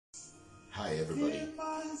Hi everybody,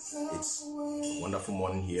 it's a wonderful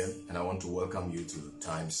morning here and I want to welcome you to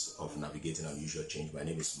Times of Navigating Unusual Change. My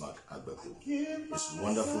name is Mark Agbeku. It's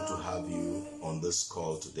wonderful to have you on this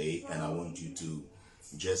call today, and I want you to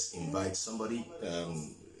just invite somebody,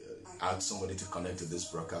 ask somebody to connect to this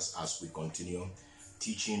broadcast as we continue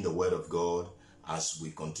teaching the Word of God, as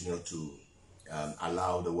we continue to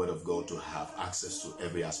allow the Word of God to have access to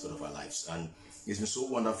every aspect of our lives. And it's been so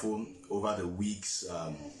wonderful over the weeks,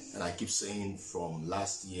 and I keep saying from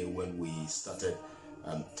last year when we started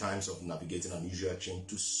Times of Navigating Unusual Change,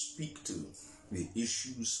 to speak to the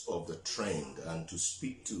issues of the trend and to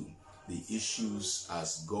speak to the issues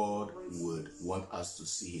as God would want us to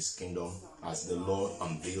see His kingdom, as the Lord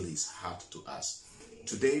unveiled His heart to us.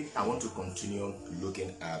 Today, I want to continue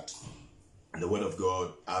looking at the Word of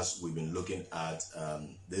God as we've been looking at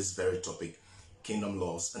this very topic, kingdom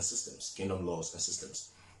laws and systems. Kingdom laws and systems.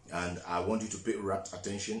 And I want you to pay rapt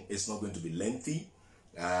attention. It's not going to be lengthy.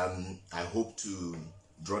 I hope to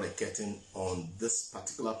draw the curtain on this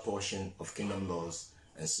particular portion of kingdom laws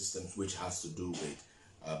and systems, which has to do with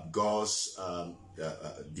God's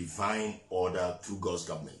divine order through God's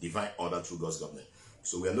government. Divine order through God's government.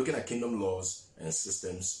 So we are looking at kingdom laws and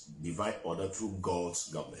systems, divine order through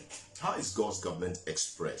God's government. How is God's government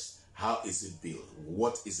expressed? How is it built?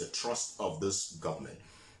 What is the trust of this government?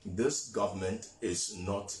 This government is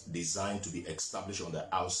not designed to be established on the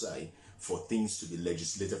outside for things to be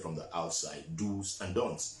legislated from the outside, do's and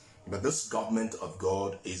don'ts. But this government of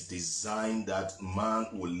God is designed that man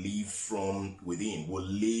will live from within, will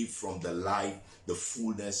live from the life, the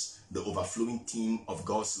fullness, the overflowing theme of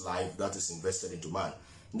God's life that is invested into man.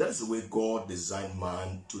 And that is the way God designed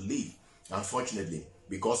man to live. Unfortunately,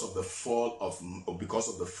 because of the fall,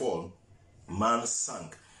 man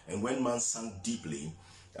sank. And when man sank deeply,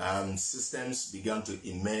 systems began to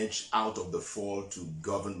emerge out of the fall to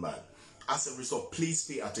govern man. As a result, please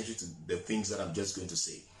pay attention to the things that I'm just going to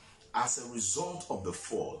say. As a result of the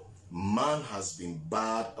fall, man has been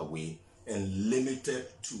barred away and limited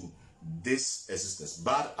to this existence,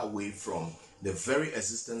 barred away from the very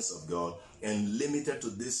existence of God and limited to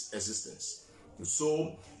this existence.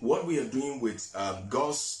 So what we are doing with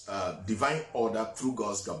God's divine order through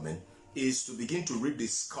God's government is to begin to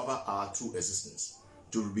rediscover our true existence,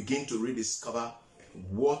 to begin to rediscover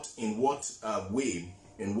in what way,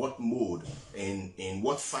 in what mode, in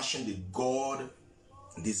what fashion did God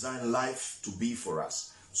design life to be for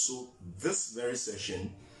us. So this very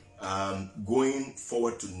session, going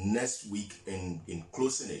forward to next week in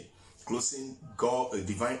closing God,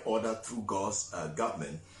 divine order through God's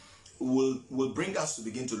government, will bring us to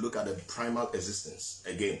begin to look at the primal existence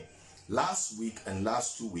again. Last week and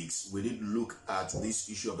last 2 weeks, we did look at this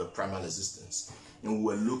issue of the primal existence, and we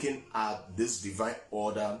were looking at this divine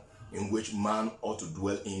order in which man ought to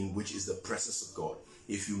dwell in, which is the presence of God.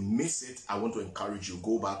 If you miss it, I want to encourage you,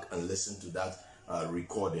 go back and listen to that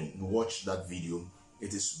recording, watch that video.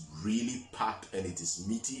 It is really packed and it is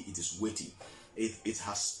meaty, it is weighty. It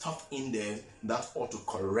has stuff in there that ought to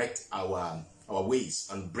correct our ways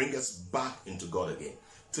and bring us back into God again.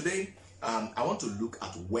 Today, I want to look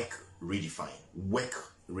at work redefined. Work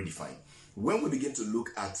redefined. When we begin to look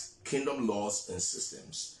at kingdom laws and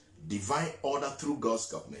systems, divine order through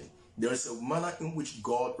God's government, there is a manner in which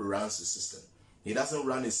God runs the system. He doesn't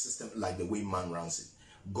run his system like the way man runs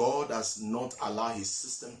it. God does not allow his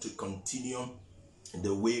system to continue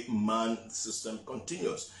the way man's system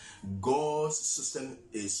continues. God's system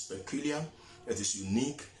is peculiar, it is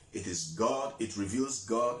unique, it is God, it reveals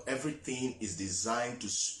God. Everything is designed to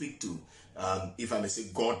speak to, if I may say,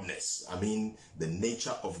 godness. I mean, the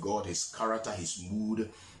nature of God, his character, his mood,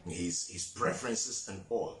 his preferences and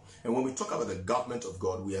all. And when we talk about the government of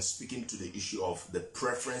God, we are speaking to the issue of the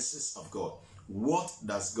preferences of God. What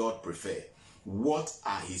does God prefer? What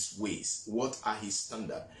are his ways? What are his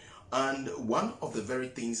standards? And one of the very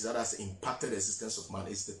things that has impacted the existence of man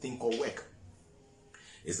is the thing called work.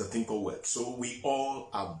 It's the thing called work. So we all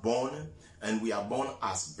are born, and we are born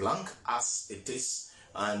as blank as it is.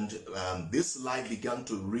 And this life began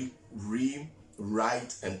to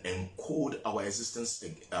rewrite and encode our existence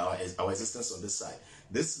on this side.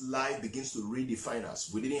 This life begins to redefine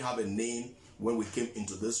us. We didn't have a name when we came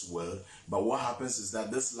into this world, but what happens is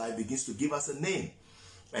that this life begins to give us a name,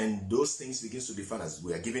 and those things begins to define us.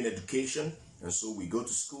 We are given education, and so we go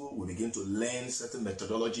to school, we begin to learn certain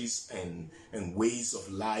methodologies and ways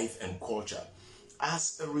of life and culture.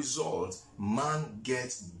 As a result, man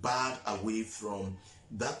gets barred away from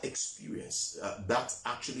that experience that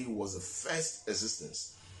actually was the first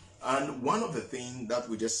existence. And one of the things that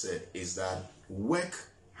we just said is that work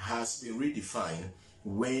has been redefined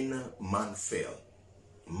when man fell.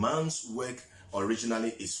 Man's work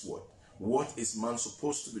originally is what? What is man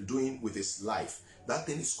supposed to be doing with his life? That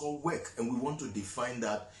thing is called work, and we want to define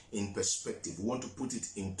that in perspective. We want to put it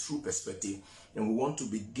in true perspective, and we want to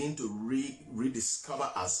begin to rediscover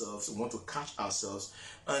ourselves. We want to catch ourselves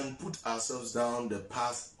and put ourselves down the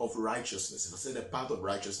path of righteousness. If I say the path of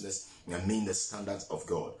righteousness, I mean the standards of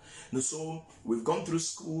God. And so we've gone through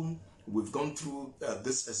school, we've gone through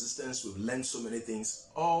this existence, we've learned so many things,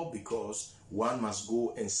 all because one must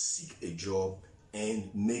go and seek a job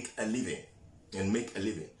and make a living.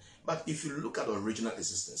 But if you look at original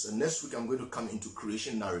existence, and next week I'm going to come into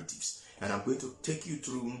creation narratives, and I'm going to take you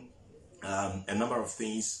through a number of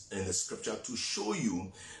things in the scripture to show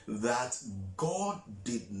you that God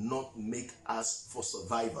did not make us for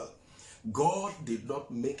survival. God did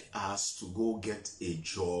not make us to go get a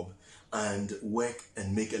job and work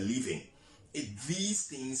and make a living. These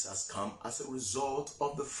things has come as a result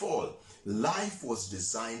of the fall. Life was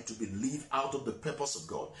designed to be lived out of the purpose of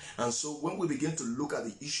God. And so when we begin to look at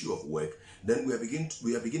the issue of work, then we are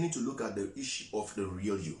beginning to look at the issue of the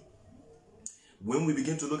real you. When we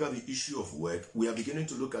begin to look at the issue of work, we are beginning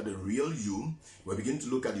to look at the real you. We're beginning to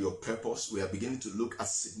look at your purpose. We are beginning to look at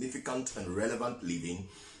significant and relevant living,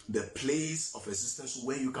 the place of existence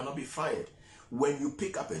where you cannot be fired. When you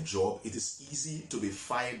pick up a job, it is easy to be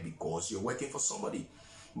fired because you're working for somebody.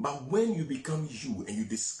 But when you become you and you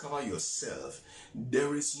discover yourself,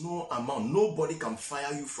 there is no amount. Nobody can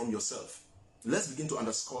fire you from yourself. Let's begin to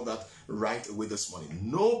underscore that right away this morning.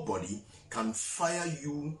 Nobody can fire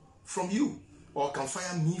you from you, or can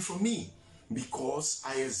fire me from me, because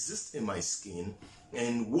I exist in my skin,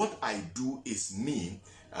 and what I do is me.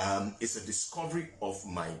 It's a discovery of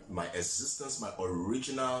my existence, my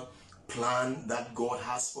original plan that God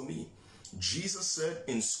has for me. Jesus said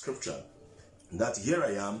in scripture that here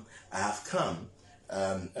I am, I have come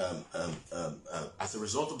as a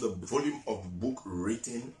result of the volume of book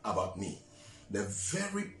written about me. The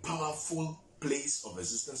very powerful place of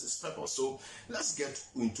existence is purpose. So let's get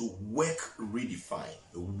into work redefined.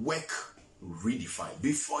 Work redefined.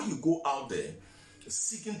 Before you go out there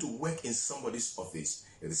seeking to work in somebody's office,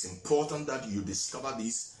 it is important that you discover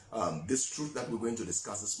this truth that we're going to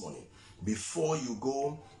discuss this morning. Before you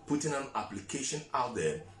go putting an application out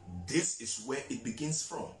there, this is where it begins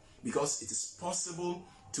from. Because it is possible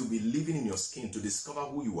to be living in your skin, to discover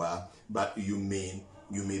who you are, but you may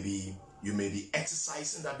be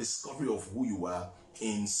exercising that discovery of who you are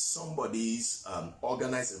in somebody's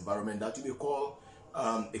organized environment that you may call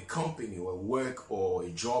a company or work or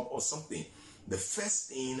a job or something. The first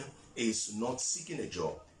thing is not seeking a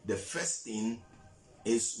job. The first thing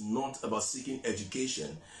is not about seeking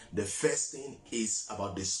education. The first thing is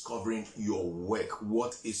about discovering your work.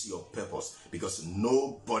 What is your purpose? Because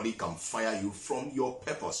nobody can fire you from your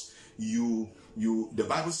purpose. The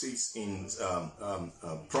Bible says in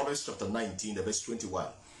Proverbs chapter 19, the verse 21,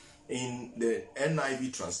 in the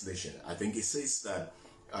NIV translation, I think it says that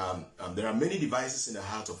there are many devices in the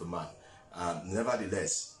heart of a man.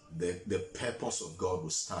 Nevertheless, the purpose of God will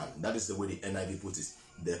stand. That is the way the NIV puts it.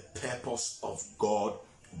 The purpose of God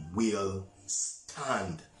will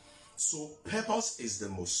stand. So purpose is the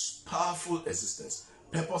most powerful existence.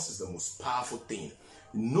 Purpose is the most powerful thing.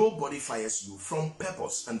 Nobody fires you from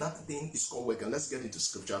purpose, and that thing is called work. And let's get into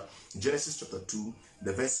scripture. Genesis chapter 2,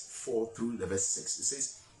 the verse 4 through the verse 6. It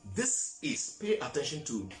says, this is, pay attention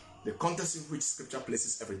to the context in which scripture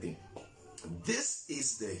places everything. This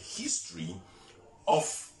is the history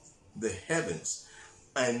of the heavens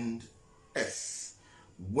and earth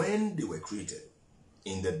when they were created,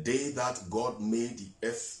 in the day that God made the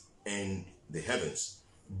earth and the heavens,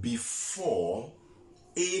 before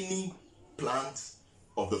any plant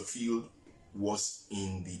of the field was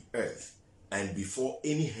in the earth, and before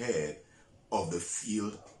any herb of the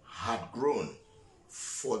field had grown.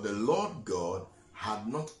 For the Lord God had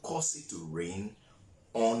not caused it to rain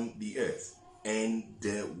on the earth, and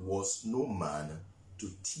there was no man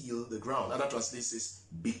to till the ground. Other translation says,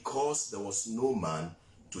 because there was no man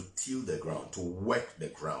to till the ground, to work the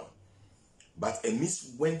ground. But a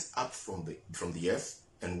mist went up from the earth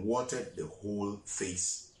and watered the whole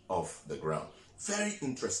face of the ground. Very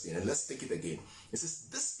interesting. And let's take it again. It says,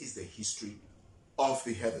 this is the history of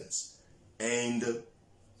the heavens and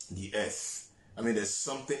the earth. I mean, there's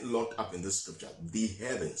something locked up in this scripture. The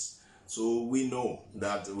heavens. So we know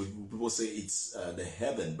that people say it's the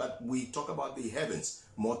heaven, but we talk about the heavens,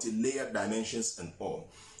 multi-layered dimensions and all.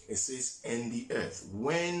 It says, and the earth,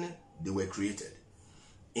 when they were created,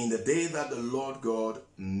 in the day that the Lord God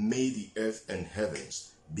made the earth and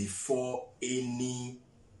heavens, before any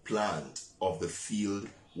plant of the field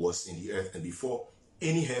was in the earth, and before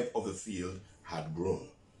any herb of the field had grown.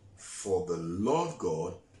 For the Lord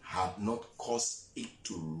God had not caused it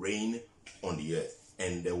to rain on the earth,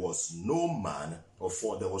 and there was no man,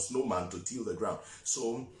 there was no man to till the ground.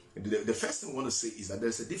 So the first thing I want to say is that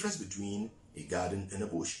there's a difference between a garden and a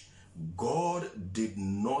bush. God did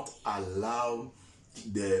not allow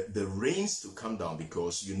the rains to come down,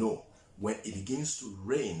 because when it begins to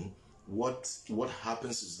rain, what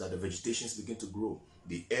happens is that the vegetations begin to grow.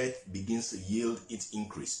 The earth begins to yield its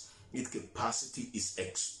increase. Its capacity is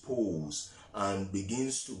exposed and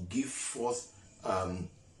begins to give forth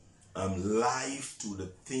life to the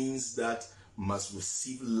things that must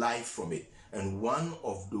receive life from it. And one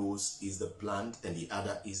of those is the plant and the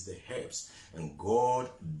other is the herbs. And God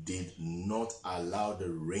did not allow the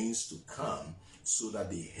rains to come so that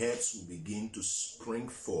the herbs will begin to spring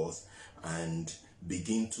forth and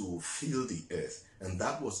begin to fill the earth. And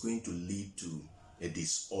that was going to lead to a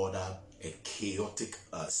disorder, a chaotic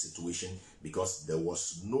situation, because there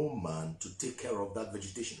was no man to take care of that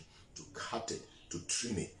vegetation, to cut it, to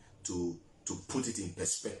trim it, to put it in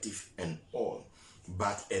perspective and all.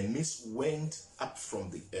 But a mist went up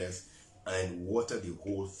from the earth and watered the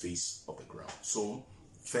whole face of the ground. So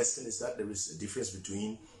first thing is that there is a difference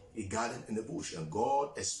between a garden and a bush, and God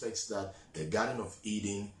expects that the Garden of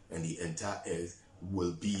Eden and the entire earth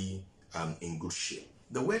will be in good shape.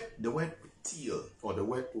 The word till, or the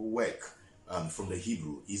word work, from the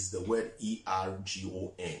Hebrew is the word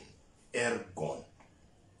ergon, ergon.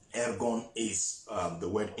 Ergon is the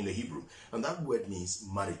word in the Hebrew, and that word means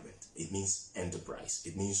management. It means enterprise.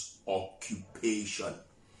 It means occupation.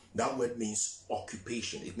 That word means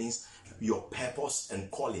occupation. It means your purpose and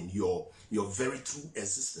calling, your very true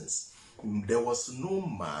existence. There was no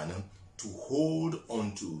man to hold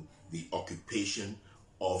on to the occupation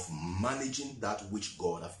of managing that which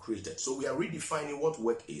God have created. So we are redefining what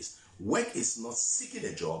work is. Work is not seeking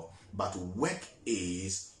a job, but work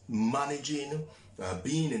is managing,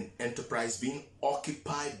 being an enterprise, being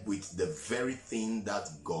occupied with the very thing that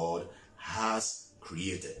God has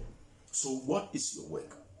created. So what is your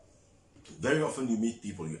work? Very often you meet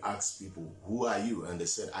people, you ask people, who are you? And they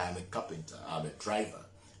said, I am a carpenter, I'm a driver,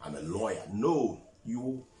 I'm a lawyer. No,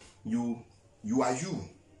 you are you.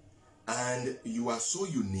 And you are so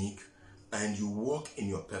unique, and you walk in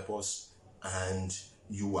your purpose, and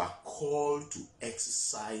you are called to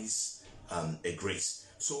exercise a grace.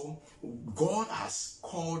 So God has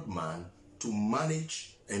called man to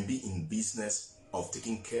manage and be in business of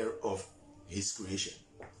taking care of his creation.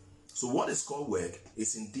 So what is called work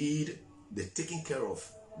is indeed the taking care of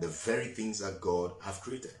the very things that God have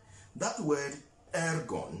created. That word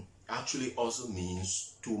ergon actually also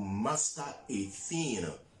means to master a thing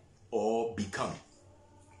or become.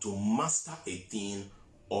 To master a thing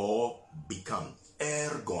or become.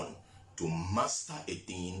 Ergon, to master a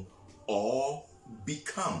thing or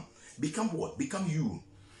become. Become what? Become you.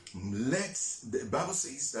 The Bible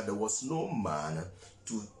says that there was no man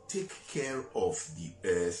to take care of the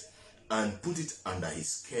earth and put it under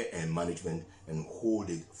his care and management and hold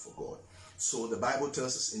it for God. So the Bible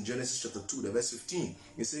tells us in Genesis chapter 2, the verse 15,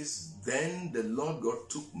 it says, then the Lord God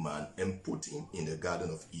took man and put him in the Garden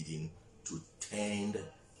of Eden to tend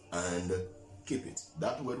and keep it.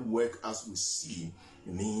 That word work, as we see,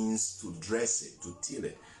 means to dress it, to till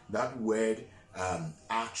it. That word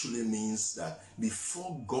actually means that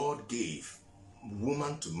before God gave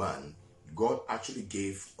woman to man, God actually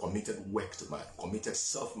gave committed work to man, committed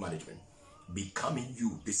self-management, becoming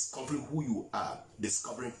you, discovering who you are,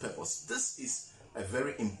 discovering purpose. This is a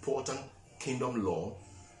very important kingdom law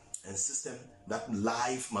and system that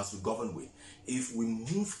life must be governed with. If we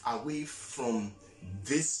move away from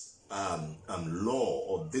this law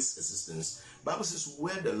or this existence, Bible says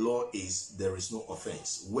where the law is, there is no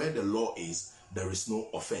offense. Where the law is, there is no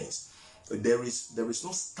offense. There is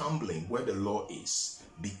no stumbling where the law is,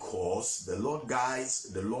 because the Lord guides,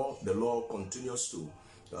 the law continues to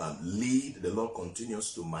lead, the law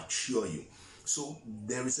continues to mature you. So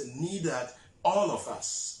there is a need that all of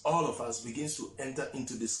us begins to enter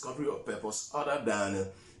into discovery of purpose other than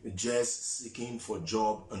just seeking for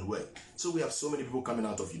job and work. So we have so many people coming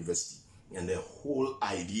out of university, and the whole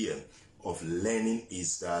idea of learning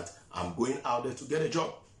is that I'm going out there to get a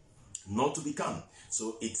job, not to become.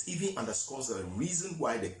 So it even underscores the reason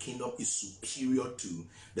why the kingdom is superior to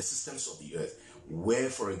the systems of the earth, where,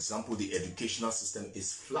 for example, the educational system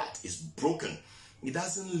is flat, is broken. It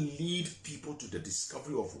doesn't lead people to the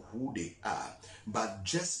discovery of who they are, but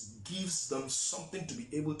just gives them something to be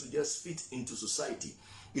able to just fit into society.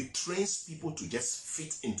 It trains people to just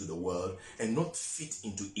fit into the world and not fit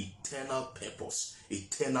into eternal purpose,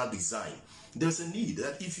 eternal design. There's a need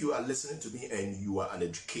that if you are listening to me and you are an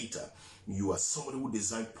educator, You are somebody who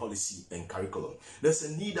designs policy and curriculum. There's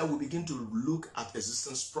a need that we begin to look at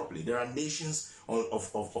existence properly. There are nations of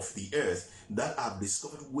the earth that have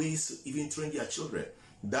discovered ways to even train their children,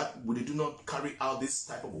 that they do not carry out this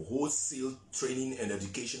type of wholesale training and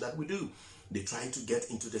education that we do. They try to get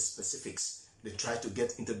into the specifics. They try to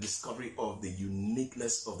get into the discovery of the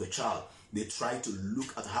uniqueness of the child. They try to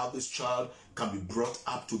look at how this child can be brought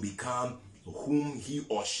up to become whom he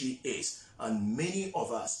or she is. And many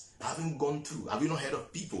of us haven't gone through. Have you not heard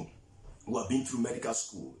of people who have been through medical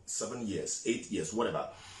school, 7 years, 8 years, whatever,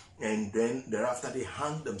 and then thereafter they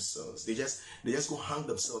hang themselves? They just go hang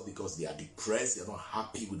themselves because they are depressed. They are not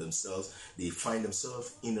happy with themselves. They find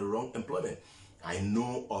themselves in the wrong employment. I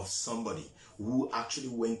know of somebody who actually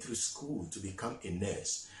went through school to become a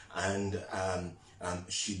nurse, and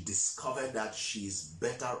she discovered that she's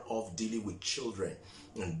better off dealing with children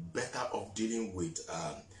and better off dealing with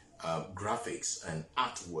graphics and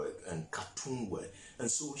artwork and cartoon work. And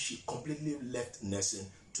so she completely left nursing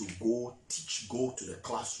to go teach, go to the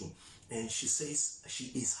classroom. And she says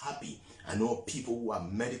she is happy. I know people who are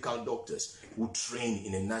medical doctors who train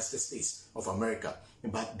in the United States of America,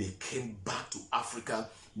 but they came back to Africa.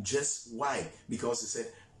 Just why? Because they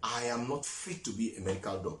said, I am not fit to be a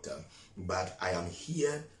medical doctor, but I am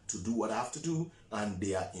here to do what I have to do. And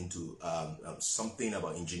they are into something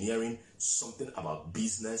about engineering, something about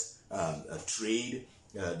business, trade.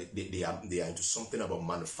 They are into something about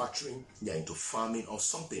manufacturing. They are into farming or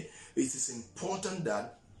something. It is important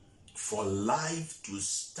that for life to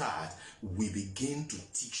start, we begin to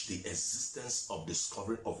teach the existence of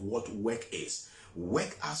discovery of what work is.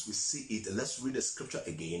 Work as we see it. Let's read the scripture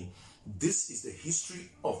again. This is the history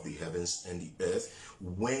of the heavens and the earth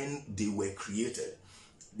when they were created.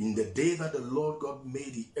 In the day that the Lord God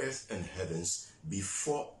made the earth and heavens,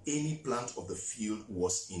 before any plant of the field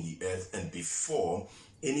was in the earth, and before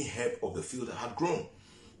any herb of the field had grown.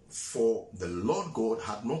 For the Lord God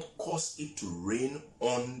had not caused it to rain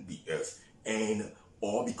on the earth,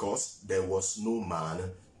 or because there was no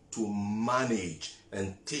man to manage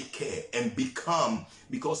and take care and become,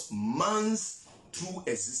 because man's true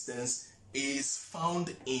existence is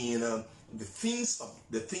found in the things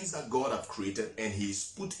that God have created, and he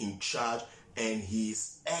is put in charge, and he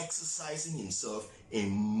is exercising himself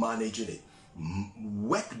in managing it.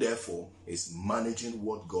 Work, therefore, is managing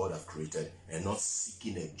what God have created and not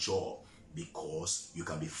seeking a job, because you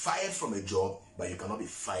can be fired from a job, but you cannot be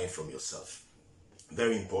fired from yourself.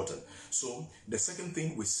 Very important. So the second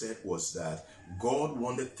thing we said was that God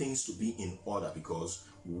wanted things to be in order, because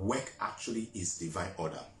work actually is divine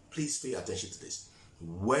order. Please pay attention to this.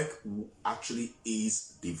 Work actually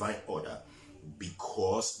is divine order,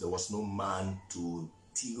 because there was no man to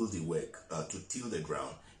till the work, to till the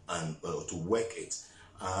ground and to work it.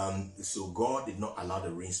 So God did not allow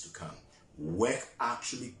the rains to come. Work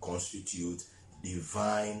actually constitutes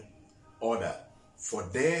divine order. For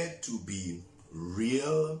there to be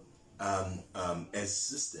real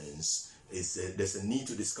existence, there's a need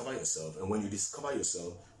to discover yourself. And when you discover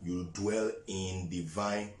yourself, you dwell in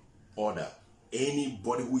divine order.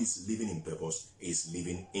 Anybody who is living in purpose is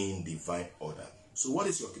living in divine order. So what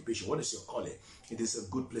is your occupation? What is your calling? It is a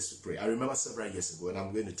good place to pray. I remember several years ago, and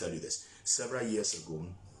I'm going to tell you this. Several years ago,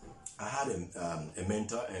 I had a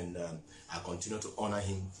mentor, and I continue to honor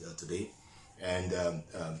him today. And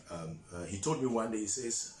he told me one day, he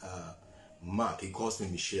says, Mark, he calls me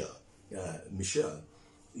Michelle. Michelle,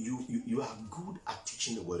 you are good at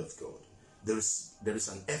teaching the word of God. There is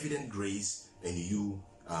an evident grace in you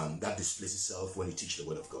that displays itself when you teach the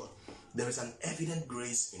word of God. There is an evident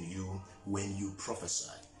grace in you when you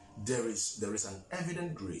prophesy. There is an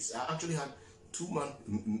evident grace. I actually had two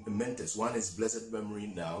mentors. One is blessed memory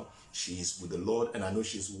now. She's with the Lord, and I know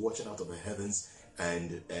she's watching out of the heavens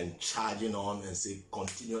and charging on and say,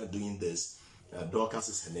 continue doing this. Dorcas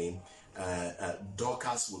is her name.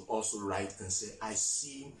 Dorcas will also write and say, I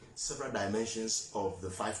see several dimensions of the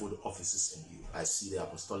fivefold offices in you. I see the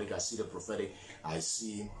apostolic, I see the prophetic, I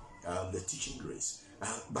see the teaching grace.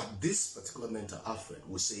 But this particular mentor, Alfred,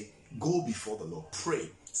 will say, go before the Lord, pray,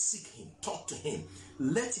 seek him, talk to him.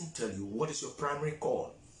 Let him tell you what is your primary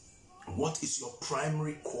call. What is your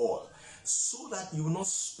primary call? So that you will not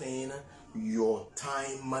spend your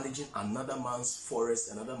time managing another man's forest,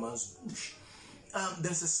 another man's bush.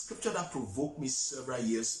 There's a scripture that provoked me several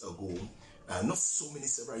years ago,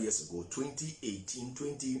 several years ago,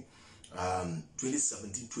 2017,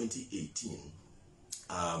 2018.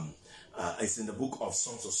 It's in the book of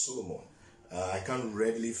Songs of Solomon. I can't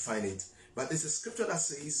readily find it, but there's a scripture that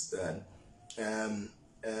says that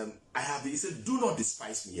he said, do not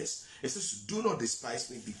despise me. Yes, it says, do not despise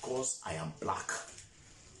me because I am black.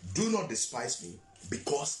 Do not despise me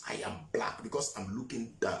because I am black, because I'm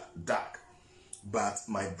looking dark. But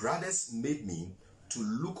my brothers made me to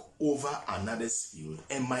look over another's field,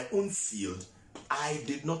 and my own field I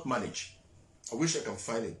did not manage. I wish I can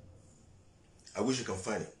find it. I wish I can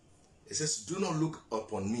find it. It says, do not look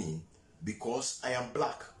upon me because I am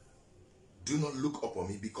black. Do not look upon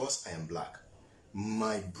me because I am black.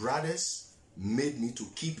 My brothers made me to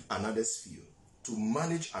keep another's field, to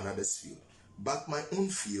manage another's field. But my own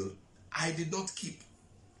field, I did not keep.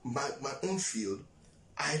 My own field,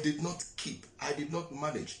 I did not keep. I did not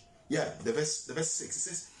manage. Yeah, the verse 6, it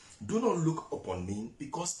says, do not look upon me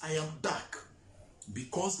because I am dark,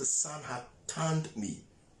 because the sun had tanned me.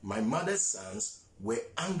 My mother's sons were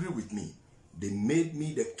angry with me. They made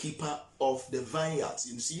me the keeper of the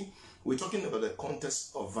vineyards. You see, we're talking about the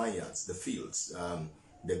context of vineyards, the fields,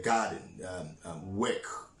 the garden, work,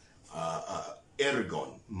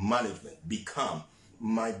 ergon, management, become.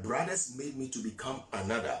 My brothers made me to become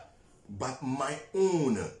another, but my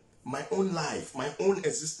own life, my own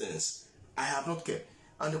existence, I have not kept.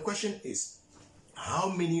 And the question is, how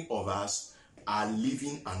many of us are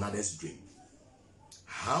living another's dream?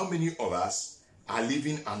 How many of us are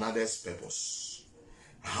living another's purpose?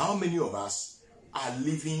 How many of us are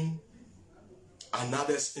living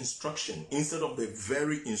another's instruction instead of the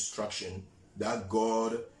very instruction that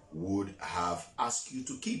God would have asked you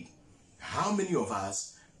to keep? How many of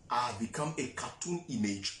us are become a cartoon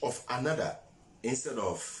image of another instead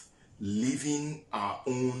of living our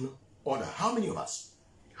own order? How many of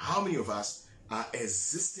us are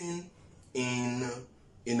existing in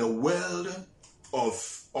a world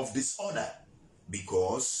of disorder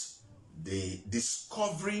because the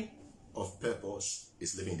discovery of purpose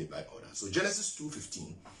is living the blind order? So Genesis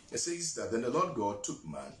 2:15, it says that then the Lord God took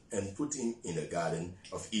man and put him in the garden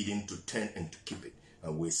of Eden to tend and to keep it.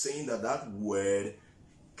 And we're saying that word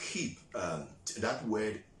keep,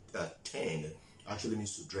 tend actually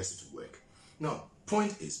means to dress it to work. Now,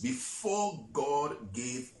 point is, before God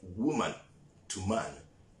gave woman to man,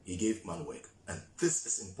 he gave man work. And this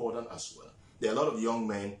is important as well. There are a lot of young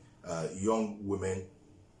men, young women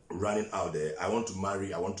running out there. I want to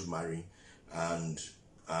marry, and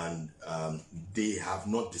they have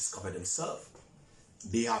not discovered themselves.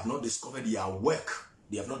 They have not discovered their work.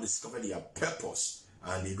 They have not discovered their purpose.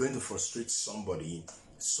 And they're going to frustrate somebody's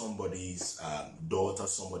daughter,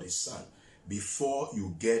 somebody's son. Before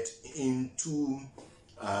you get into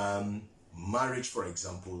marriage, for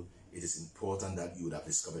example, it is important that you would have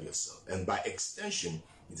discovered yourself. And by extension,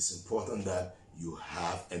 it is important that you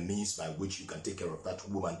have a means by which you can take care of that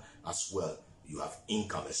woman as well. You have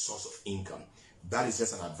income, a source of income. That is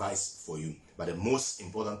just an advice for you. But the most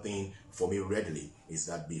important thing for me readily is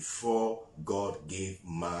that before God gave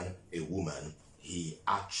man a woman, he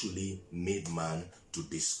actually made man to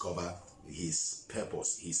discover his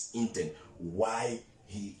purpose, his intent, why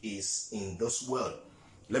he is in this world.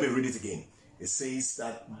 Let me read it again. It says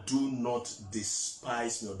that do not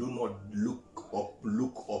despise me, or do not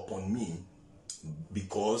look upon me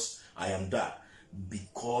because I am dark,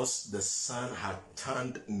 because the sun had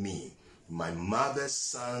turned me. My mother's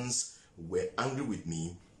sons were angry with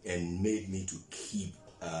me and made me to keep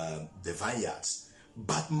the vineyards,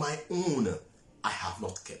 but my own I have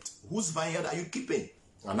not kept. Whose vineyard are you keeping?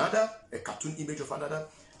 Another? A cartoon image of another?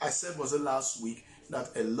 I said, was it last week, that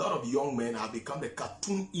a lot of young men have become the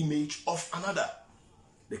cartoon image of another.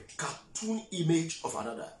 The cartoon image of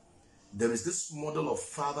another. There is this model of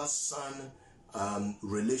father-son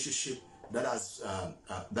relationship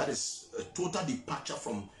that is a total departure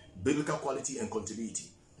from biblical quality and continuity.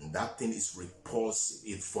 And that thing is repulsive,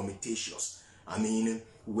 it's formidable. I mean,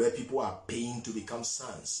 where people are paying to become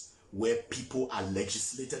sons, where people are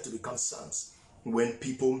legislated to become sons, when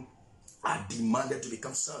people are demanded to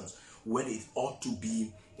become sons, when it ought to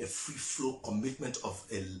be a free flow commitment of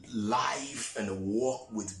a life and a walk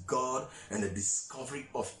with God and a discovery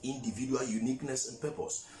of individual uniqueness and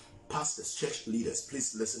purpose. Pastors, church leaders,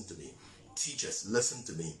 please listen to me. Teachers, listen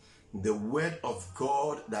to me. The word of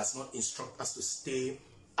God does not instruct us to stay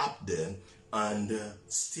up there and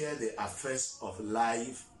steer the affairs of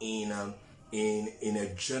life in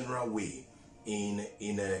a general way, in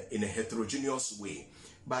a heterogeneous way.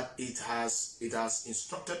 But it has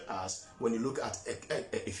instructed us, when you look at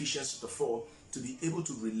Ephesians chapter 4, to be able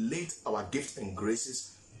to relate our gifts and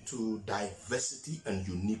graces to diversity and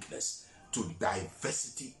uniqueness, to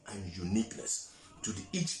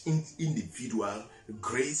each individual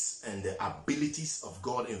grace and the abilities of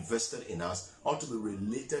God invested in us ought to be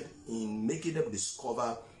related in making them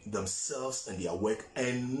discover themselves and their work,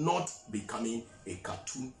 and not becoming a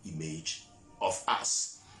cartoon image of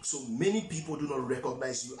us. So many people do not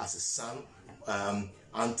recognize you as a son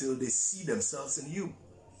until they see themselves in you.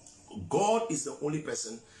 God is the only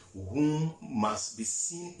person whom must be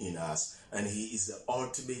seen in us, and he is the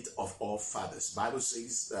ultimate of all fathers. Bible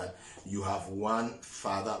says that you have one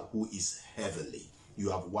Father who is heavenly. You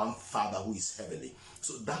have one Father who is heavenly.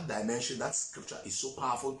 So that dimension, that scripture is so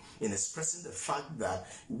powerful in expressing the fact that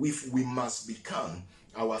we must become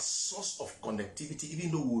our source of connectivity,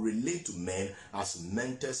 even though we relate to men as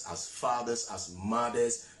mentors, as fathers, as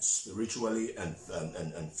mothers, spiritually and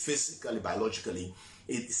physically, biologically.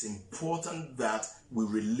 It is important that we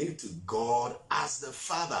relate to God as the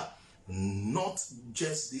Father, not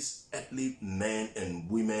just these earthly men and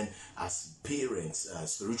women as parents,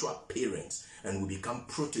 spiritual parents, and we become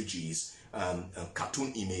proteges, a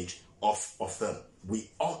cartoon image of them. We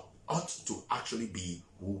ought to actually be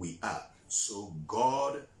who we are. So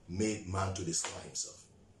God made man to discover himself.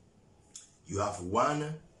 You have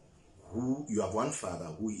one Father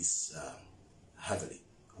who is heavenly,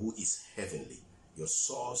 who is heavenly. Your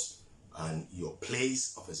source and your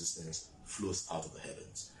place of existence flows out of the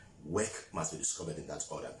heavens. Work must be discovered in that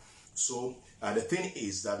order. So the thing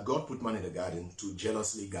is that God put man in the garden to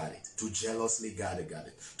jealously guard it, to jealously guard the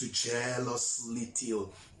garden, to jealously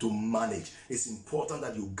till, to manage. It's important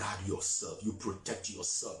that you guard yourself, you protect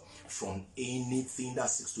yourself from anything that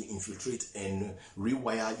seeks to infiltrate and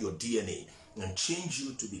rewire your DNA and change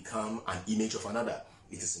you to become an image of another.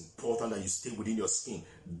 It is important that you stay within your skin.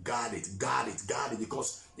 Guard it, guard it, guard it,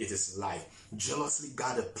 because it is life. Jealously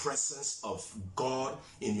guard the presence of God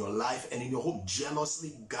in your life and in your home.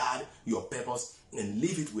 Jealously guard your purpose and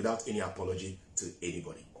leave it without any apology to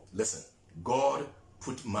anybody. Listen, God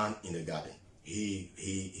put man in the garden.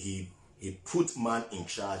 He put man in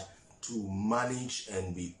charge to manage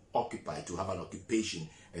and be occupied, to have an occupation,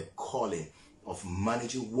 a calling of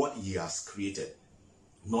managing what he has created,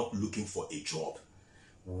 not looking for a job.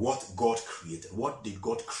 What God created, what did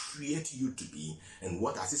God create you to be, and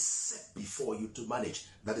what has He set before you to manage?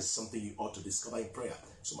 That is something you ought to discover in prayer.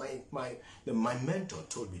 So my mentor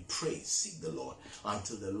told me, pray, seek the Lord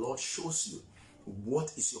until the Lord shows you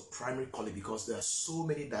what is your primary calling, because there are so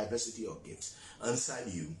many diversity of gifts inside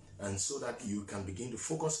you, and so that you can begin to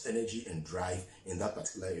focus energy and drive in that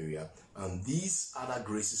particular area, and these other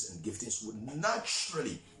graces and giftings would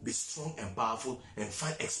naturally be strong and powerful and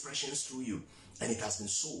find expressions through you. And it has been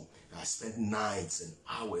so. I spent nights and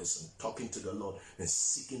hours and talking to the Lord and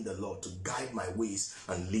seeking the Lord to guide my ways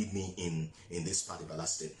and lead me in this particular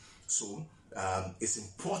state. So it's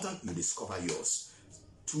important you discover yours.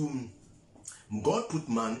 God put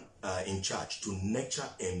man in charge to nurture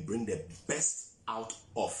and bring the best out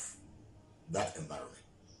of that environment.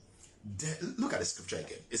 Look at the scripture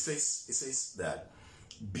again. It says that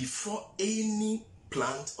before any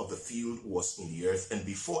plant of the field was in the earth, and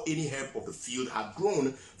before any herb of the field had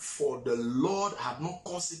grown, for the Lord had not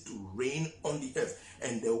caused it to rain on the earth,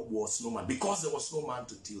 and there was no man, because there was no man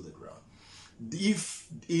to till the ground.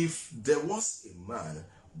 If there was a man,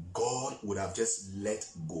 God would have just let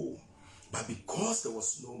go. But because there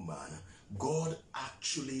was no man, God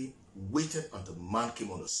actually waited until man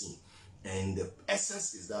came on the scene. And the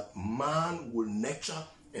essence is that man will nurture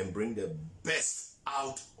and bring the best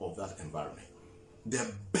out of that environment.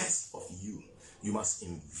 The best of you. You must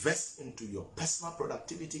invest into your personal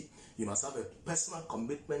productivity. You must have a personal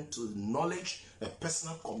commitment to knowledge, a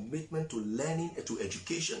personal commitment to learning, to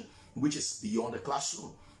education, which is beyond the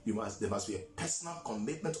classroom. There must be a personal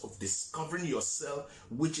commitment of discovering yourself,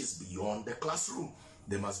 which is beyond the classroom.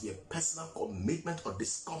 There must be a personal commitment of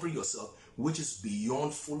discovering yourself, which is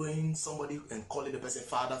beyond following somebody and calling the person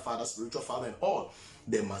father, spiritual father, and all.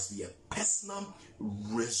 There must be a personal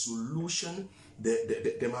resolution.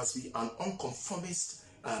 There must be an unconformist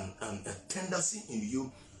tendency in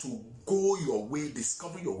you to go your way,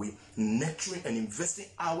 discover your way, nurturing and investing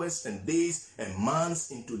hours and days and months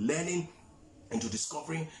into learning, into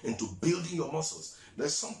discovering, into building your muscles.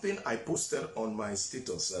 There's something I posted on my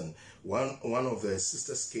status, and one of the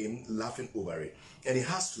sisters came laughing over it, and it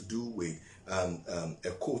has to do with a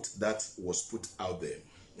quote that was put out there,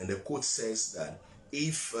 and the quote says that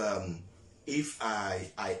if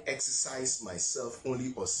I exercise myself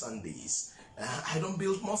only on Sundays, I don't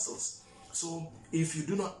build muscles. So if you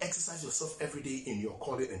do not exercise yourself every day in your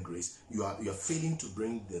calling and grace, you are failing to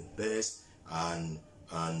bring the best and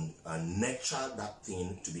nurture that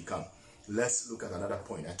thing to become. Let's look at another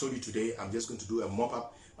point. I told you today I'm just going to do a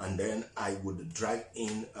mop-up, and then I would drive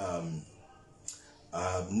in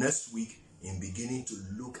next week in beginning to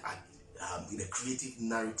look at the creative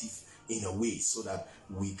narrative in a way so that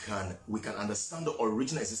we can understand the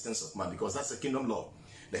original existence of man, because that's the kingdom law.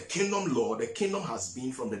 The kingdom law, the kingdom has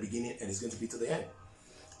been from the beginning and is going to be to the end.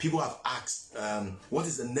 People have asked, what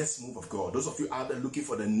is the next move of God? Those of you out there looking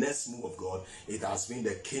for the next move of God, it has been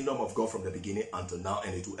the kingdom of God from the beginning until now,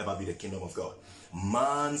 and it will ever be the kingdom of God.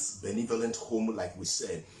 Man's benevolent home, like we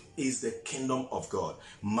said, is the kingdom of God.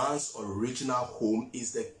 Man's original home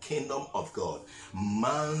is the kingdom of God.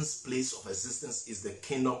 Man's place of existence is the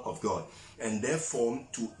kingdom of God. And therefore,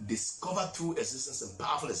 to discover through existence and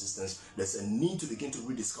powerful existence, there's a need to begin to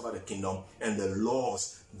rediscover the kingdom and the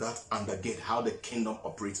laws that undergate how the kingdom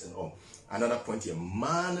operates and all. Another point here,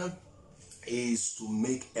 man is to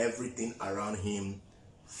make everything around him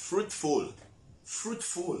fruitful,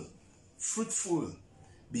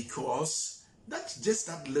 because that's just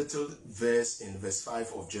that little verse in verse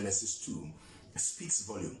 5 of Genesis 2 speaks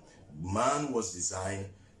volume. Man was designed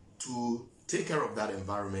to take care of that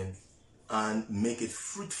environment and make it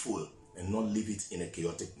fruitful and not leave it in a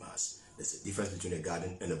chaotic mass. There's a difference between a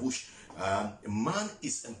garden and a bush. Man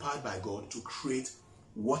is empowered by God to create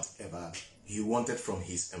whatever he wanted from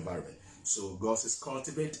his environment. So God says,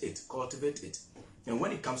 cultivate it, cultivate it. And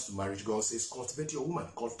when it comes to marriage, God says, cultivate your woman,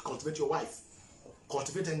 cultivate your wife.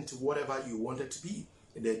 Cultivate her into whatever you want it to be.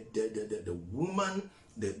 The woman,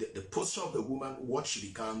 the posture of the woman, what she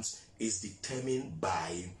becomes, is determined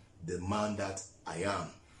by the man that I am.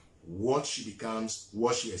 What she becomes,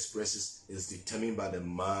 what she expresses, is determined by the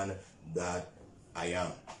man that I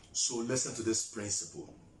am. So listen to this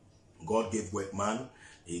principle. God gave work man.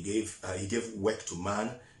 He gave work to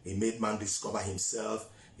man. He made man discover himself.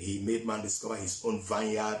 He made man discover his own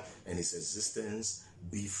vineyard and his existence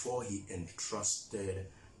before he entrusted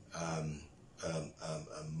a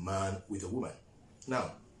man with a woman.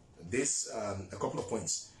 Now, this a couple of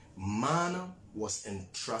points. Man was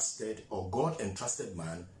entrusted, or God entrusted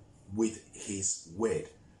man with his word,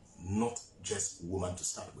 not just woman to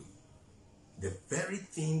start with. The very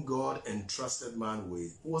thing God entrusted man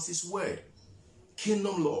with was his word.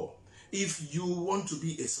 Kingdom law. If you want to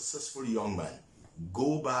be a successful young man,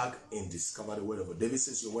 go back and discover the word of God. David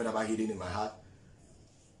says, your word have I hidden in my heart,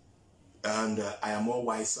 and I am more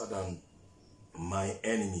wiser than my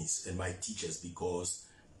enemies and my teachers because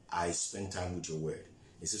I spend time with your word.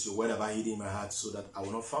 He says, your word have I hidden in my heart so that I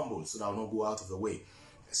will not fumble, so that I will not go out of the way.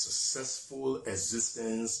 A successful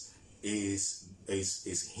existence is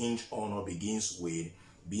hinged on or begins with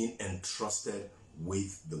being entrusted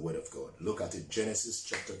with the word of God. Look at it, Genesis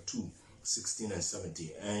chapter 2, 16 and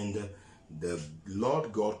 17. And the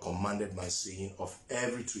Lord God commanded man, saying, of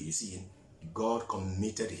every tree, you see, God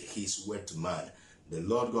committed his word to man. The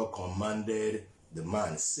Lord God commanded the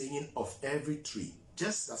man, saying, of every tree,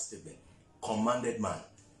 just that statement, commanded man.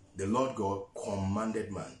 The Lord God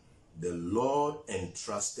commanded man. The Lord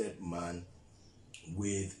entrusted man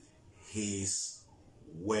with his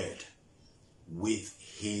word. With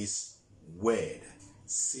his word.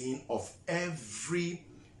 Saying, of every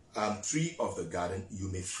tree of the garden you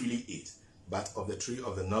may freely eat, but of the tree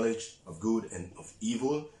of the knowledge of good and of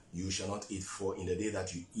evil you shall not eat, for in the day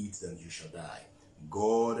that you eat them you shall die.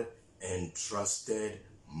 God entrusted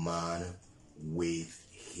man with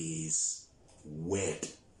his word.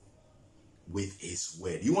 With his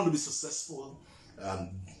word. You want to be successful?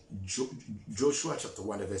 Joshua chapter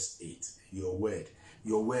 1 verse 8. Your word.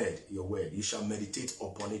 You shall meditate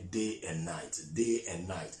upon it day and night. Day and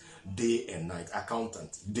night. Day and night.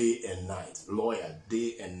 Accountant, day and night. Lawyer,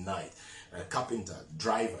 day and night. Carpenter,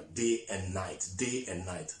 driver, day and night. Day and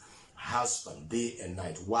night. Husband, day and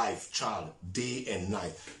night. Wife, child, day and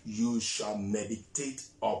night. You shall meditate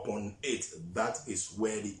upon it. That is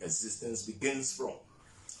where the existence begins from.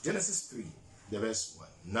 Genesis 3, the verse 1.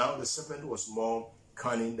 Now the serpent was more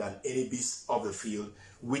cunning than any beast of the field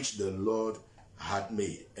which the Lord had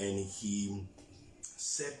made. And he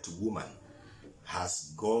said to woman,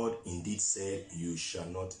 has God indeed said, you shall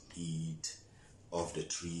not eat of the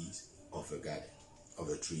trees of the garden,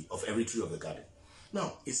 of every tree of the garden?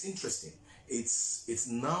 Now, it's interesting. It's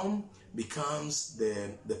now becomes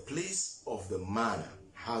the place of the man,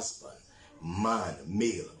 husband, man,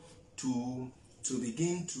 male, to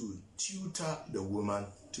begin to tutor the woman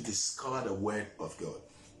to discover the word of God.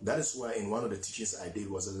 That is why in one of the teachings I did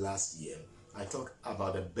was last year, I talked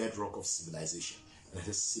about the bedrock of civilization. And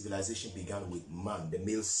this civilization began with man, the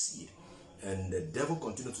male seed. And the devil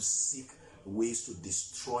continued to seek ways to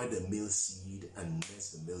destroy the male seed and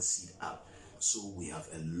mess the male seed up. So we have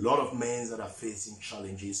a lot of men that are facing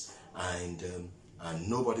challenges, and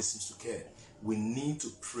nobody seems to care. We need to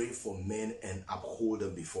pray for men and uphold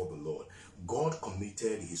them before the Lord. God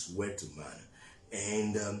committed his word to man,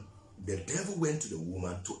 and the devil went to the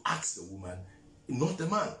woman to ask the woman, not the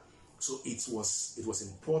man. So it was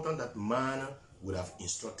important that man would have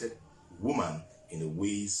instructed woman in the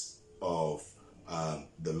ways of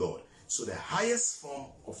the Lord. So the highest form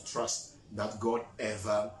of trust that God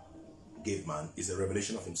ever gave man is a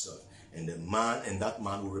revelation of himself, and that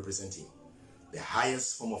man will represent him. The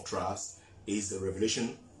highest form of trust is the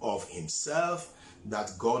revelation of himself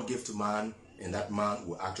that God gave to man, and that man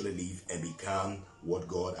will actually live and become what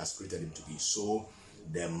God has created him to be. So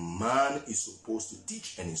the man is supposed to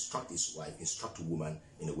teach and instruct his wife, instruct a woman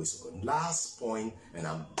in the ways of God. Last point, and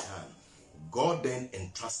I'm done. God then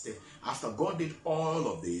entrusted, after God did all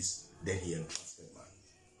of this, then he entrusted man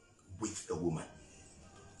with a woman.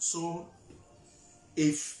 So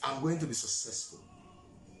if I'm going to be successful,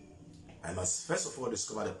 I must first of all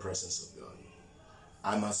discover the presence of God.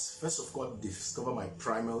 I must first of all discover my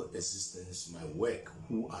primal existence, my work,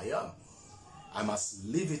 who I am. I must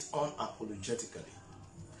live it unapologetically.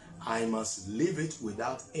 I must live it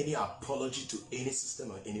without any apology to any system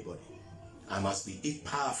or anybody. I must be it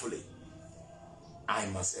powerfully. I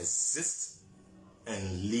must exist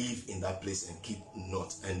and live in that place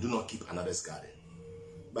and do not keep another's garden.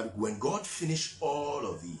 But when God finished all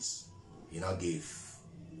of these, he now gave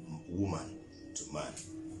woman to man.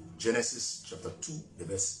 Genesis chapter 2, the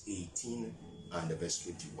verse 18 and the verse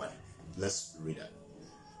 21. Let's read that.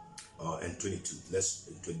 And 22. Let's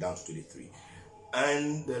down to 23.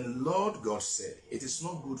 And the Lord God said, it is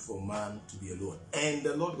not good for man to be alone. And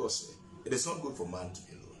the Lord God said, it is not good for man to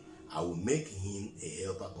be alone. I will make him a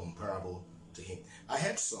helper comparable to him. I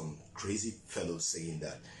heard some crazy fellows saying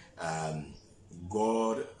that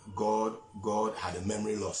God had a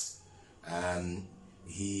memory loss.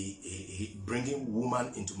 He bringing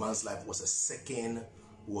woman into man's life was a second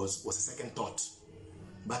thought.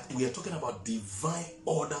 But we are talking about divine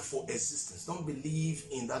order for existence. Don't believe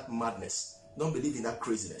in that madness. Don't believe in that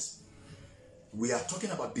craziness. We are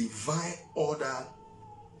talking about divine order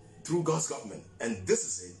through God's government. And this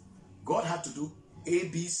is it. God had to do A,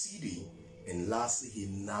 B, C, D. And lastly, he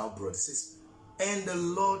now brought this. And the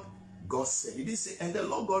Lord God said, he didn't say, and the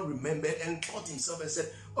Lord God remembered and thought himself and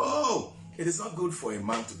said, oh, it is not good for a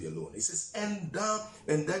man to be alone. He says, and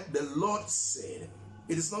that the Lord said,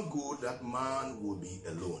 it is not good that man will be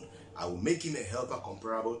alone. I will make him a helper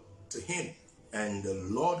comparable to him. And the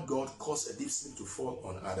Lord God caused a deep sleep to fall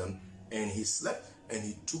on Adam, and he slept, and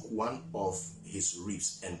he took one of his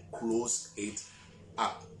ribs and closed it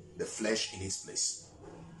up, the flesh in its place.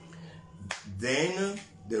 Then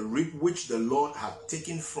the rib which the Lord had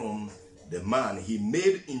taken from the man, he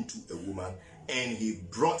made into a woman, and he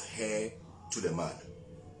brought her to the man.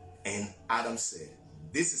 And Adam said,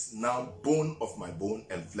 this is now bone of my bone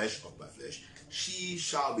and flesh of my flesh. She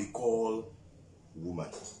shall be called woman,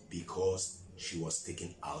 because she was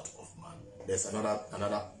taken out of man. There's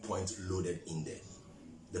another point loaded in there.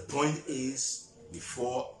 The point is,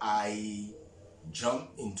 before I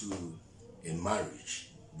jump into a marriage,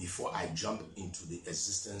 before I jump into the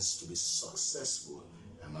existence to be successful,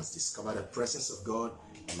 I must discover the presence of God.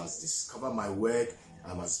 I must discover my work.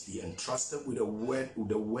 I must be entrusted with the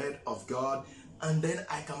word of God, and then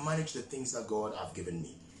I can manage the things that God has given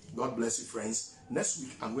me. God bless you, friends. Next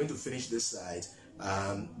week, I'm going to finish this side,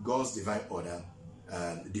 God's divine order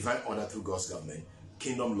through God's government,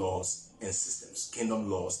 kingdom laws and systems. Kingdom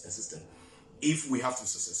laws and systems. If we have to be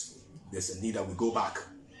successful, there's a need that we go back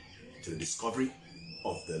to the discovery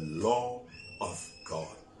of the law of God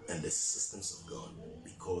and the systems of God,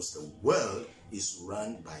 because the world is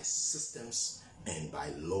run by systems and by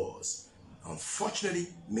laws. Unfortunately,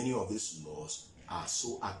 many of these laws are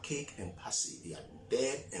so archaic and passive. They are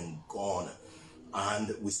dead and gone,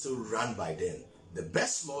 and we still run by them. The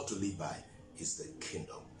best law to live by is the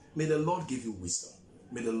kingdom. May the Lord give you wisdom.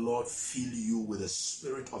 May the Lord fill you with a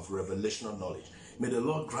spirit of revelational knowledge. May the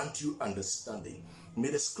Lord grant you understanding. May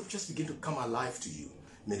the scriptures begin to come alive to you.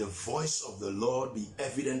 May the voice of the Lord be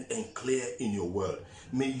evident and clear in your world.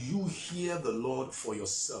 May you hear the Lord for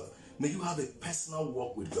yourself. May you have a personal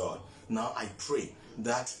walk with God. Now I pray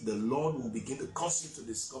that the Lord will begin to cause you to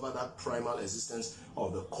discover that primal existence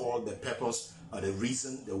of the call, the purpose, the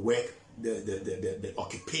reason, the work, the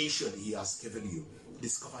occupation he has given you.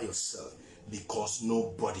 Discover yourself, because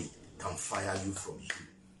nobody can fire you from you.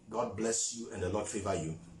 God bless you, and the Lord favor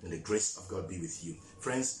you, and the grace of God be with you.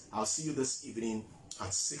 Friends, I'll see you this evening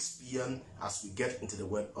at 6 p.m. as we get into the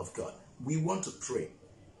word of God. We want to pray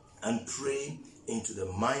and pray into the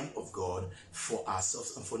mind of God for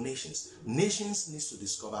ourselves and for nations. Nations need to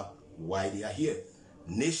discover why they are here.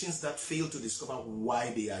 Nations that fail to discover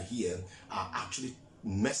why they are here are actually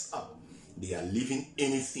messed up. They are living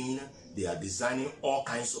anything. They are designing all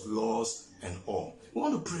kinds of laws and all. We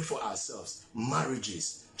want to pray for ourselves,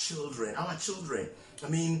 marriages, children, our children. I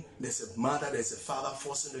mean, there's a mother, there's a father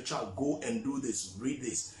forcing the child, go and do this, read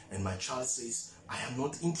this. And my child says, I am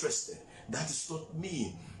not interested. That is not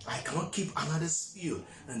me. I cannot keep another field.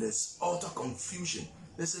 And there's utter confusion.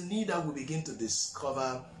 There's a need that we begin to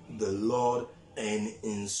discover the Lord and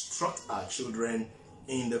instruct our children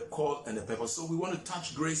in the call and the purpose. So we want to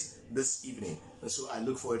touch grace this evening. And so I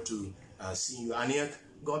look forward to seeing you. Aniak,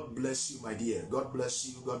 God bless you, my dear. God bless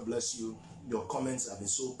you. God bless you. Your comments have been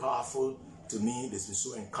so powerful to me. It's been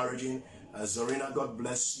so encouraging. Zorina, God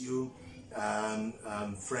bless you.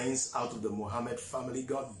 Friends out of the Mohammed family,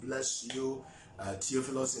 God bless you.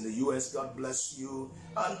 Theophilus in the US, God bless you.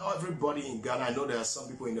 And everybody in Ghana, I know there are some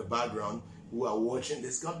people in the background who are watching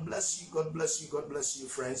this. God bless you, God bless you, God bless you,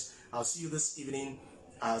 friends. I'll see you this evening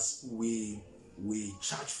as we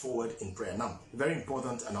charge forward in prayer. Now, very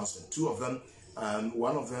important announcement. Two of them.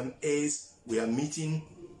 One of them is we are meeting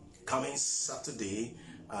coming Saturday,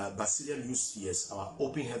 Basilian New Spheres, our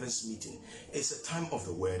Open Heavens meeting. It's a time of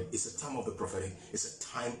the word, it's a time of the prophetic, it's a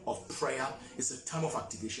time of prayer, it's a time of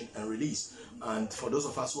activation and release. And for those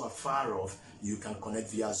of us who are far off, you can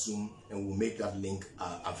connect via Zoom and we'll make that link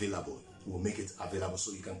available. We'll make it available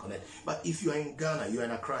so you can connect. But if you are in Ghana, you are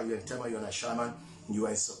in Accra, you are in Tema, you are in Ashaman, you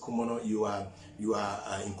are in Sakumono, you are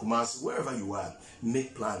in Kumasi, wherever you are,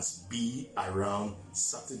 make plans. Be around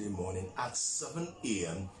Saturday morning at 7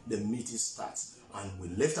 a.m. The meeting starts, and we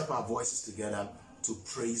lift up our voices together to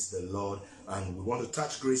praise the Lord, and we want to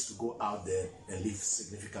touch grace to go out there and live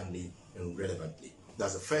significantly and relevantly.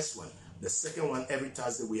 That's the first one. The second one, every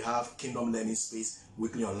Thursday we have Kingdom Learning Space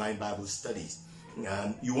weekly online Bible studies.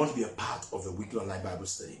 You want to be a part of the weekly online Bible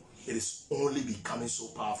study. It is only becoming so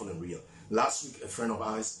powerful and real. Last week, a friend of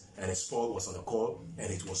ours and his Paul was on a call,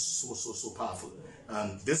 and it was so powerful.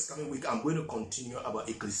 This coming week, I'm going to continue about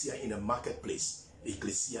Ecclesia in a marketplace.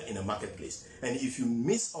 Ecclesia in a marketplace. And if you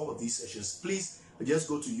miss all of these sessions, please just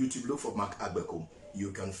go to YouTube, look for Mark Agbeko.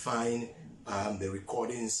 You can find the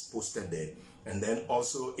recordings posted there. And then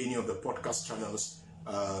also any of the podcast channels,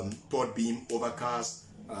 Podbeam, Overcast,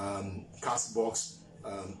 Castbox,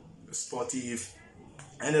 Spotify,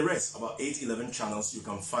 and the rest, about 8-11 channels you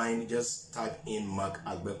can find. Just type in Mark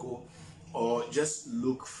Agbeko, or just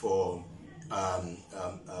look for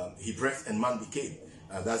He Breathed and Man Became.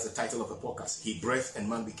 That's the title of the podcast, He Breathed and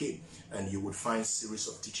Man Became. And you would find series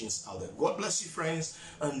of teachings out there. God bless you, friends,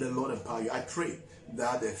 and the Lord empower you. I pray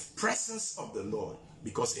that the presence of the Lord,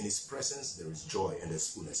 because in His presence there is joy and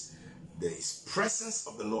there's fullness. The presence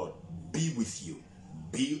of the Lord be with you,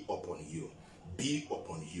 be upon you, be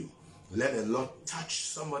upon you. Let the Lord touch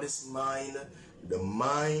somebody's mind, the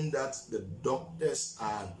mind that the doctors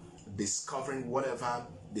are discovering, whatever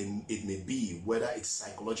it may be, whether it's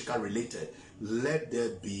psychological related. Let there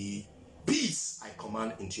be peace I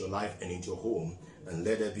command into your life and into your home, and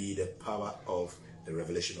let there be the power of the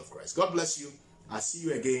revelation of Christ. God bless you. I'll see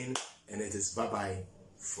you again, and it is bye-bye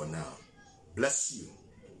for now. Bless you.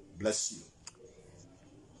 Bless you.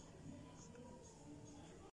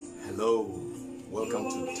 Hello. Welcome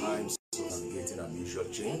to Times of Navigating Unusual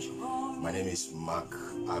Change. My name is Mark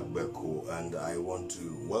Agbeko, and I want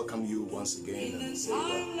to welcome you once again and say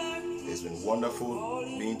that it's been wonderful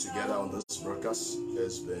being together on this broadcast.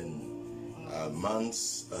 It's been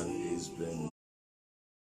months, and it's been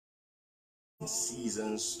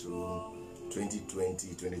seasons through 2020,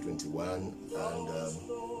 2021,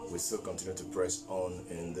 and we still continue to press on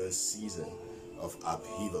in this season of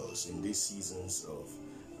upheavals, in these seasons of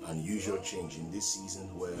unusual change, in this season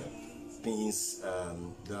where things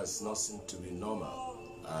does not seem to be normal.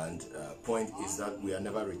 And point is that we are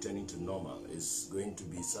never returning to normal. It's going to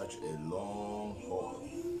be such a long haul,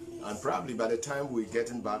 and probably by the time we're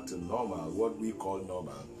getting back to normal, what we call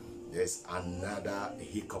normal, there's another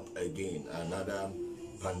hiccup again, another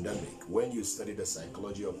pandemic. When you study the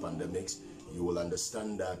psychology of pandemics, you will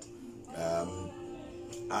understand that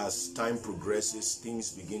as time progresses,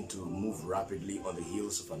 things begin to move rapidly on the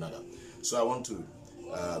heels of another. So I want to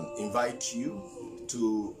invite you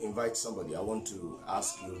to invite somebody. I want to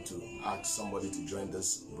ask you to ask somebody to join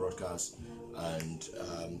this broadcast, and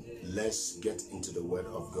let's get into the Word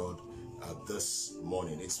of God this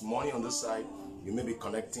morning. It's morning on this side. You may be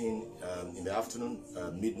connecting in the afternoon,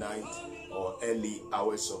 midnight, or early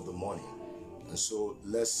hours of the morning. And so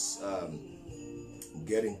let's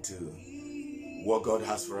get into what God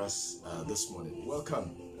has for us this morning.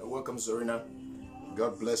 Welcome, Zorina.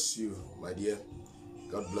 God bless you, my dear.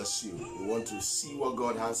 God bless you. We want to see what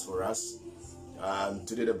God has for us.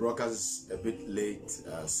 Today the broadcast is a bit late.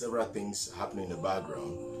 Several things happening in the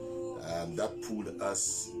background. That pulled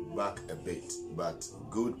us back a bit, but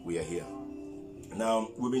good, we are here. Now,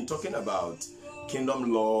 we've been talking about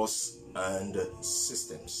kingdom laws and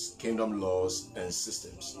systems. Kingdom laws and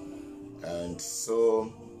systems. And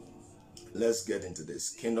so, let's get into this.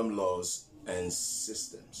 Kingdom laws and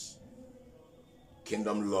systems.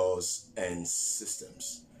 Kingdom laws and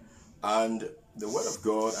systems. And the Word of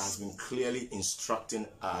God has been clearly instructing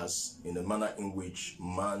us in the manner in which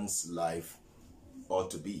man's life ought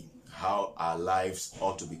to be, how our lives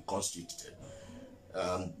ought to be constituted.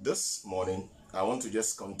 This morning, I want to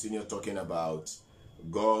just continue talking about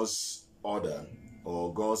God's order,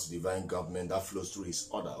 or God's divine government that flows through His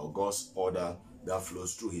order, or God's order that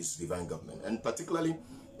flows through His divine government. And particularly,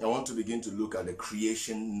 I want to begin to look at the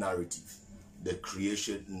creation narrative. The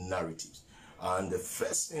creation narrative. And the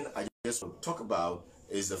first thing I just want to talk about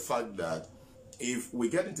is the fact that if we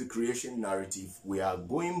get into creation narrative, we are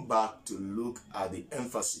going back to look at the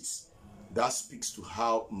emphasis that speaks to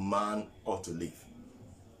how man ought to live.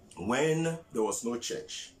 When there was no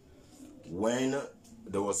church, when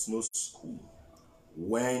there was no school,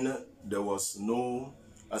 when there was no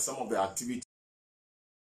some of the activities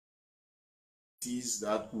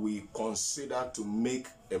that we consider to make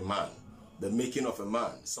a man, the making of a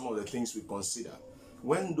man, some of the things we consider,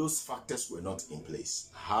 when those factors were not in place,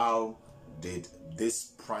 how did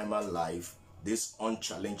this primal life, this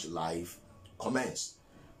unchallenged life commence?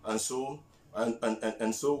 And so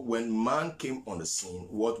when man came on the scene,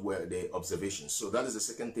 what were the observations? So that is the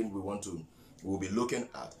second thing we'll be looking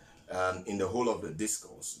at in the whole of the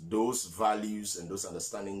discourse. Those values and those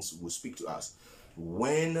understandings will speak to us.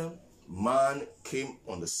 When man came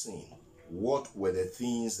on the scene, what were the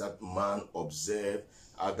things that man observed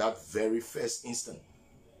at that very first instant?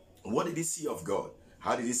 What did he see of God?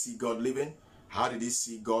 How did he see God living? How did he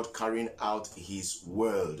see God carrying out His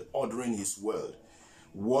world, ordering His world?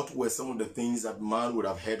 What were some of the things that man would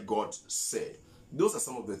have heard God said? Those are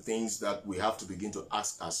some of the things that we have to begin to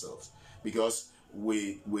ask ourselves. Because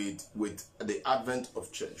with the advent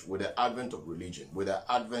of church, with the advent of religion, with the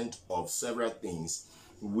advent of several things,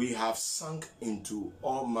 we have sunk into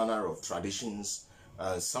all manner of traditions.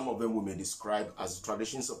 Some of them we may describe as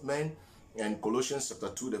traditions of men. And Colossians chapter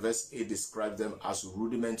 2, the verse 8 describes them as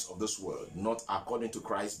rudiments of this world, not according to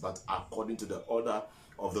Christ, but according to the order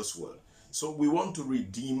of this world. So we want to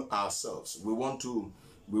redeem ourselves. We want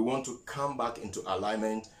to come back into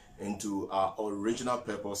alignment, into our original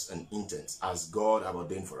purpose and intent as God have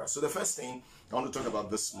ordained for us. So the first thing I want to talk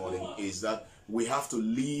about this morning is that we have to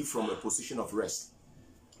live from a position of rest.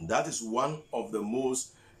 That is one of the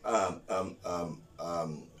most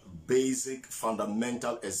basic,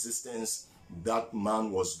 fundamental existence that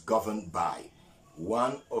man was governed by.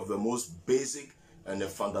 One of the most basic and the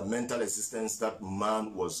fundamental existence that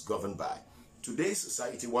man was governed by. Today's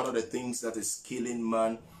society, one of the things that is killing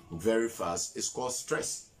man very fast is called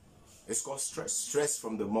stress. It's called stress. Stress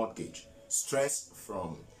from the mortgage, stress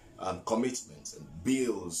from commitments and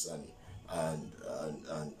bills and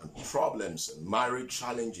problems and marriage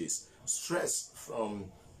challenges, stress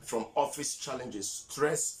from office challenges,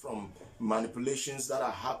 stress from manipulations that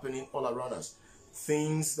are happening all around us,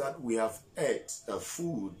 things that we have ate,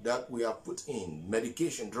 food that we have put in,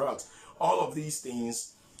 medication, drugs, all of these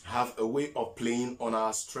things have a way of playing on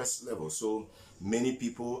our stress level. So many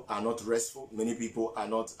people are not restful, many people are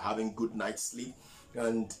not having good night's sleep,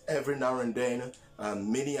 and every now and then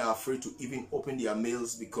many are afraid to even open their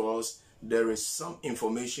mails because there is some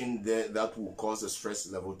information there that will cause the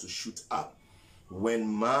stress level to shoot up.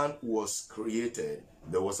 When man was created,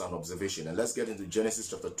 there was an observation. And let's get into Genesis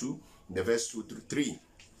chapter 2, the verse 2 through 3.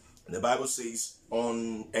 The Bible says,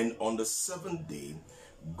 on the seventh day,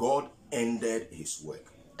 God ended His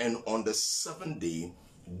work. And on the seventh day,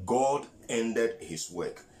 God ended His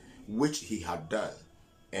work, which He had done.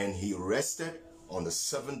 And He rested on the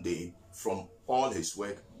seventh day from all His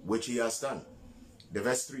work, which He has done. The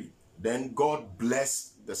verse 3, then God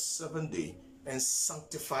blessed the seventh day and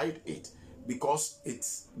sanctified it, because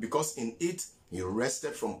in it He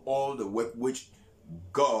rested from all the work which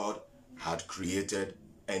God had created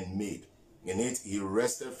and made. In it He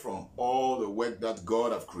rested from all the work that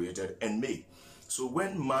God have created and made. So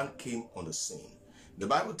when man came on the scene, the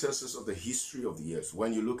Bible tells us of the history of the earth.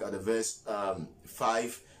 When you look at the verse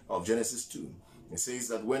 5 of Genesis 2, it says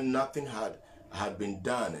that when nothing had been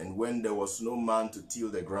done, and when there was no man to till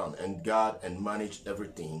the ground and guard and manage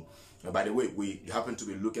everything. And by the way, we happen to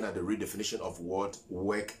be looking at the redefinition of what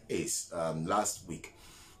work is last week.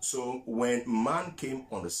 So when man came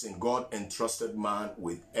on the scene, God entrusted man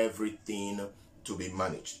with everything to be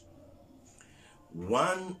managed.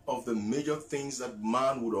 One of the major things that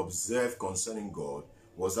man would observe concerning God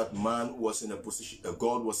was that man was in a position,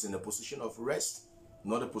 God was in a position of rest,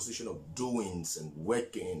 not a position of doings and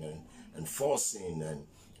working and forcing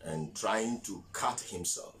and trying to cut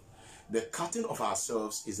himself. The cutting of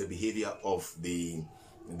ourselves is the behavior of the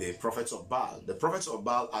prophets of Baal. The prophets of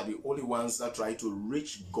Baal are the only ones that try to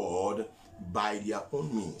reach God by their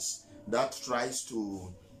own means, that tries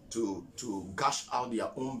to gush out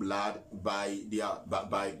their own blood by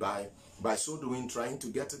so doing, trying to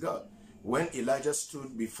get to God. When Elijah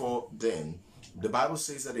stood before them, the Bible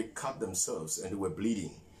says that they cut themselves and they were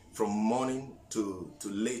bleeding from morning to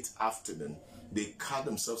late afternoon. They cut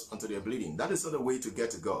themselves until they're bleeding. That is not the way to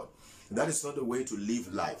get to God. That is not the way to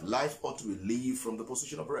live life. Life ought to be lived from the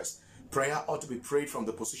position of rest. Prayer ought to be prayed from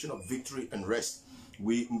the position of victory and rest.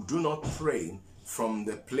 We do not pray from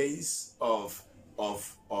the place of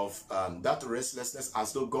that restlessness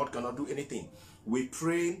as though God cannot do anything. We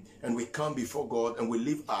pray and we come before God and we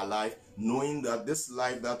live our life knowing that this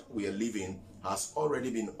life that we are living has already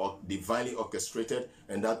been divinely orchestrated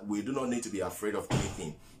and that we do not need to be afraid of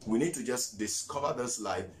anything. We need to just discover this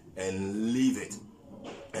life and live it.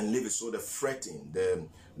 And live it. So the fretting,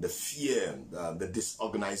 the fear, the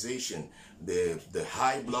disorganization, the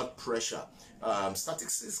high blood pressure.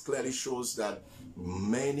 Statistics clearly shows that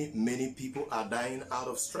many people are dying out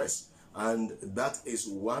of stress. And that is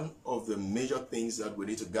one of the major things that we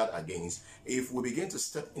need to guard against. If we begin to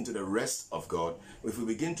step into the rest of God, if we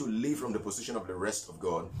begin to live from the position of the rest of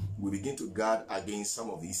God, we begin to guard against some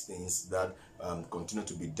of these things that continue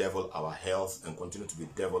to bedevil our health and continue to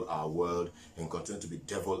bedevil our world and continue to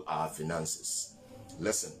bedevil our finances.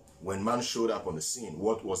 Listen, when man showed up on the scene,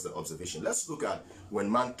 what was the observation? Let's look at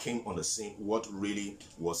when man came on the scene, what really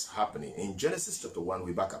was happening. In Genesis chapter 1,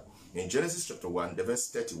 we back up. In Genesis chapter 1, the verse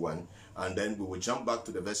 31, and then we will jump back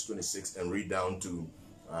to the verse 26 and read down to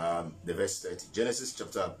the verse 30. Genesis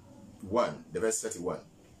chapter 1, the verse 31.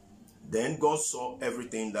 Then God saw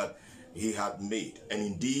everything that he had made, and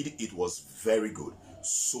indeed it was very good.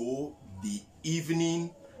 So the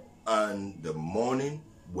evening and the morning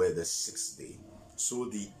were the sixth day. So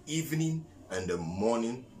the evening and the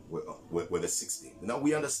morning were the sixth day. Now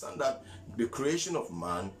we understand that the creation of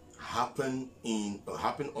man happened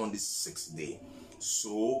on the sixth day.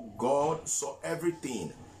 So God saw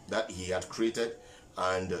everything that he had created,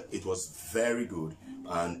 and it was very good.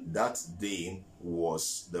 And that day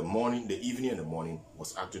was the morning, the evening and the morning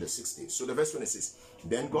was actually the sixth day. So the verse 26,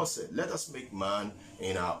 then God said, let us make man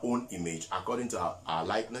in our own image, according to our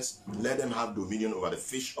likeness. Let them have dominion over the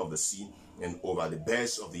fish of the sea, and over the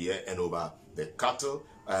birds of the air, and over the cattle,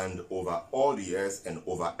 and over all the earth, and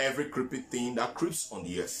over every creeping thing that creeps on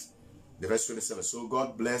the earth. The verse 27, so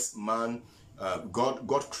God blessed man.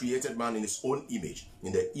 God created man in his own image.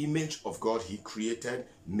 In the image of God, he created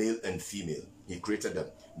male and female. He created them.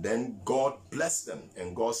 Then God blessed them,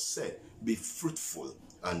 and God said, be fruitful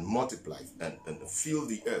and multiply and fill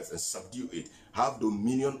the earth and subdue it. Have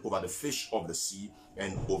dominion over the fish of the sea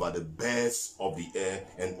and over the birds of the air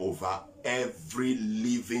and over every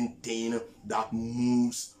living thing that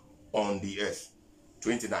moves on the earth.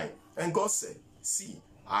 29. And God said, see,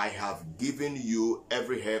 I have given you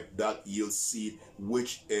every herb that yields seed,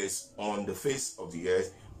 which is on the face of the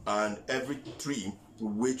earth, and every tree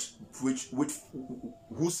whose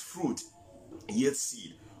fruit yields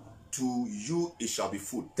seed. To you it shall be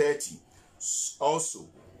food. 30. Also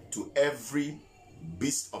to every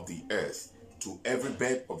beast of the earth, to every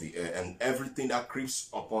bird of the air, and everything that creeps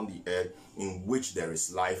upon the earth, in which there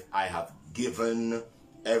is life, I have given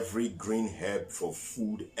every green herb for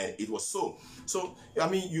food. And it was so. So I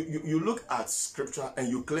mean, you look at scripture and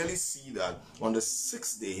you clearly see that on the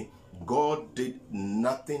sixth day God did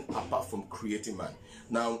nothing apart from creating man.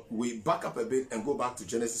 Now we back up a bit and go back to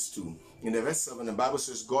Genesis 2. In the verse 7, the Bible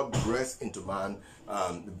says God breathed into man,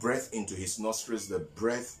 breath into his nostrils, the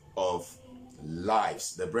breath of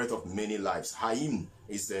lives, the breath of many lives. Hayim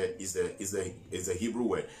is the Hebrew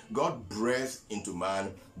word. God breathed into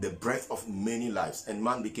man the breath of many lives, and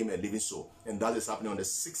man became a living soul. And that is happening on the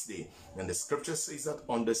sixth day. And the scripture says that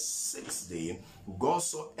on the sixth day, God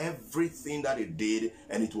saw everything that he did,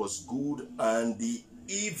 and it was good. And the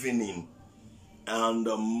evening and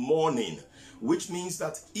the morning, which means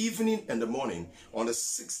that evening and the morning, on the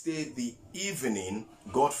sixth day, the evening,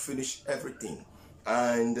 God finished everything.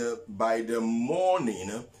 And by the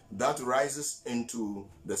morning that rises into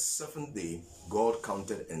the seventh day, God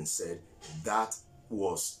counted and said that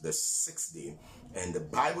was the sixth day. And the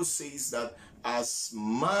Bible says that as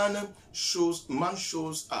man shows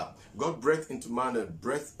up, God breathed into man the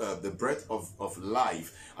breath of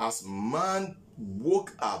life. As man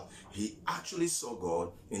woke up, he actually saw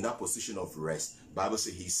God in that position of rest. Bible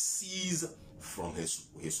says he ceased from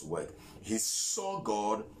his work. He saw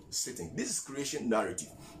God sitting. This is creation narrative,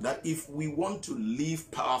 that if we want to live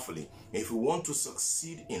powerfully, if we want to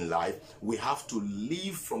succeed in life, we have to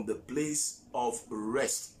live from the place of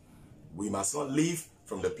rest. We must not live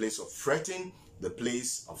from the place of fretting, the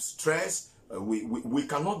place of stress. We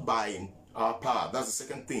cannot by our power. That's the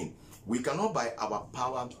second thing. We cannot by our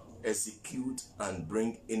power execute and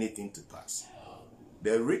bring anything to pass.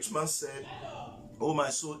 The rich man said, "Oh, my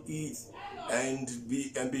soul, eat and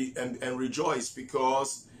rejoice,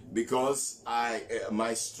 because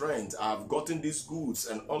my strength, I've gotten these goods,"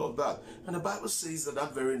 and all of that. And the Bible says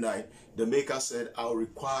that very night, the Maker said, "I'll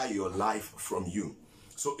require your life from you."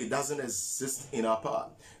 So it doesn't exist in our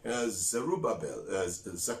power. Zerubbabel,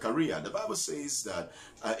 Zechariah, the Bible says that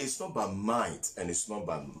it's not by might and it's not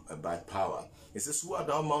by power. It says, "Who art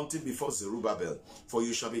thou mounted before Zerubbabel? For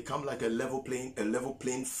you shall become like a level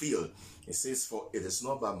plain field." It says, "For it is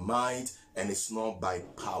not by might and it's not by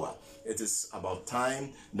power." It is about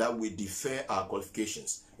time that we defer our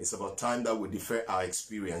qualifications. It's about time that we defer our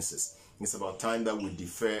experiences. It's about time that we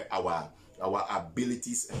defer our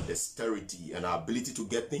abilities and dexterity and our ability to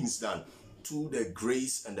get things done to the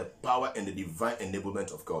grace and the power and the divine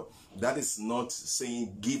enablement of God. That is not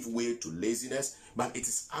saying give way to laziness, but it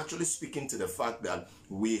is actually speaking to the fact that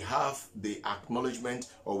we have the acknowledgement,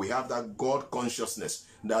 or we have that God consciousness,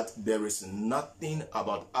 that there is nothing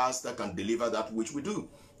about us that can deliver that which we do.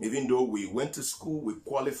 Even though we went to school, we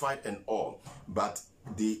qualified and all, but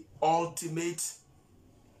the ultimate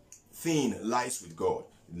thing lies with God,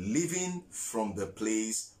 living from the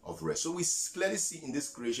place of rest. So we clearly see in this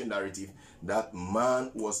creation narrative that man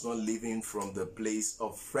was not living from the place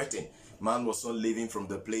of fretting. Man was not living from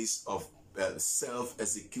the place of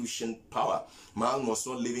self-execution power. Man was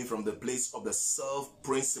not living from the place of the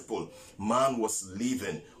self-principle. Man was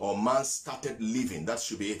living, or man started living, that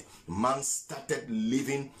should be it. Man started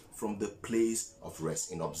living from the place of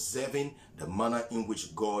rest, in observing the manner in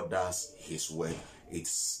which God does his work. It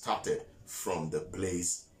started from the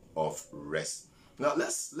place of rest. Now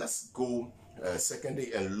let's go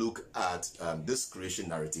secondly and look at this creation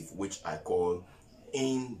narrative, which I call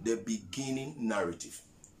in the beginning narrative.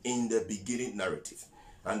 In the beginning narrative.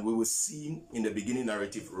 And we will see in the beginning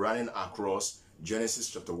narrative running across Genesis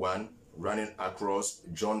chapter 1, running across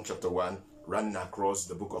John chapter 1, running across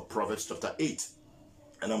the book of Proverbs chapter 8.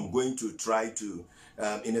 And I'm going to try to,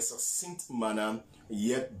 in a succinct manner,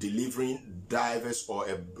 yet delivering diverse or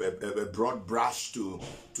a broad brush to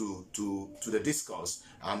the discourse,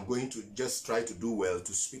 I'm going to just try to do well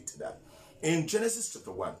to speak to that. In Genesis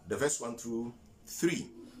chapter 1, the verse 1 through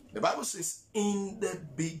 3, the Bible says, "In the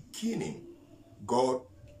beginning, God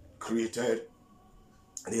created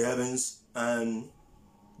the heavens and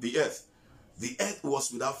the earth. The earth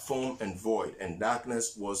was without form and void, and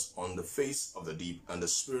darkness was on the face of the deep, and the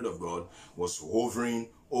Spirit of God was hovering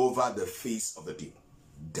over the face of the deep.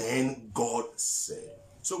 Then God said."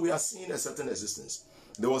 So we are seeing a certain existence.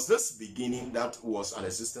 There was this beginning that was an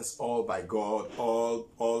existence all by God,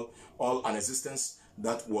 all an existence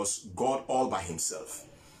that was God all by himself,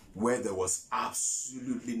 where there was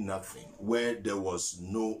absolutely nothing, where there was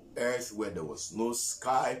no earth, where there was no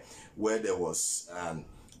sky, where there was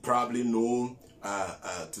probably no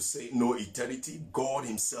eternity. God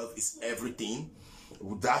himself is everything.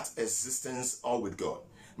 That existence all with God.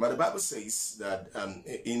 But the Bible says that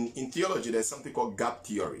in theology there's something called gap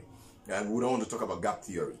theory, and we don't want to talk about gap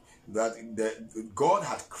theory. That God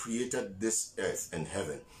had created this earth and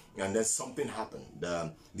heaven, and then something happened.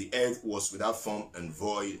 The earth was without form and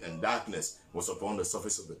void, and darkness was upon the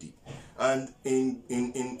surface of the deep. And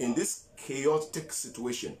in this chaotic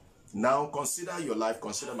situation, now consider your life,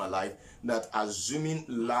 consider my life, that assuming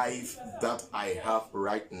life that I have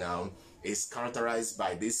right now is characterized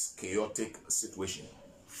by this chaotic situation,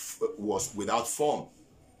 was without form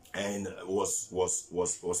and was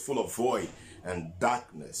full of void and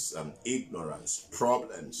darkness and ignorance,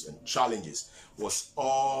 problems and challenges, was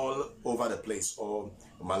all over the place. Or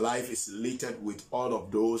my life is littered with all of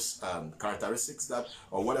those characteristics that,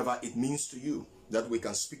 or whatever it means to you, that we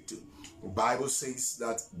can speak to. The Bible says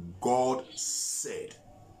that God said,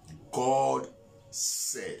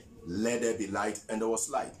 "Let there be light," and there was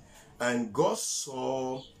light. And God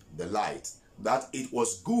saw the light, that it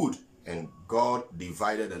was good, and God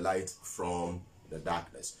divided the light from the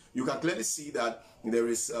darkness. You can clearly see that there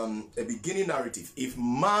is a beginning narrative. If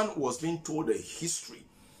man was being told the history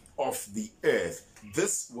of the earth,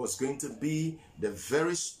 this was going to be the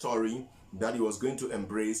very story that he was going to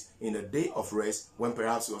embrace in a day of rest, when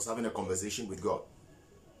perhaps he was having a conversation with God.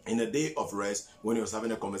 in a day of rest when he was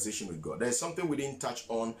having a conversation with God. There's something we didn't touch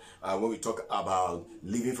on when we talk about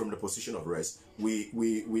living from the position of rest. We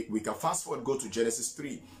can fast forward, go to Genesis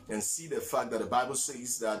 3 and see the fact that the Bible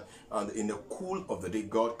says that in the cool of the day,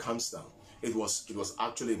 God comes down. It was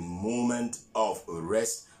actually a moment of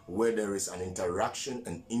rest where there is an interaction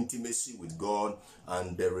and intimacy with God,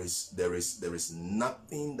 and there is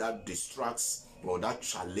nothing that distracts or that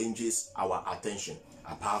challenges our attention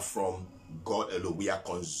apart from God alone. We are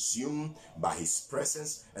consumed by his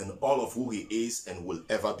presence and all of who he is and will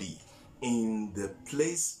ever be in the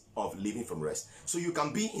place of living from rest. So you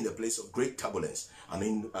can be in the place of great turbulence. I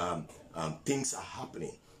mean, things are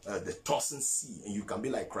happening, the tossing sea, and you can be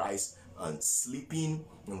like Christ and sleeping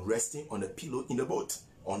and resting on a pillow in the boat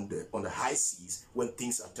on the high seas when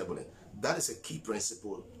things are turbulent. That is a key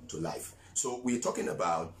principle to life. So we're talking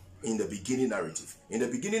about in the beginning narrative. In the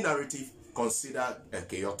beginning narrative, consider a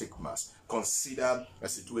chaotic mass. Consider a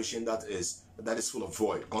situation that is full of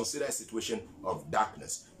void. Consider a situation of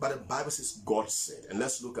darkness. But the Bible says God said. And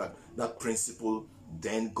let's look at that principle.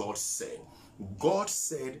 Then God said. God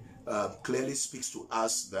said clearly speaks to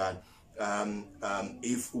us that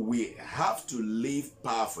if we have to live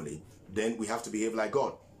powerfully, then we have to behave like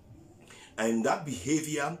God. And that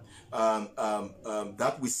behavior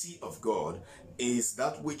that we see of God is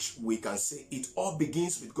that which we can say it all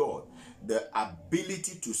begins with God. The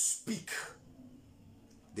ability to speak.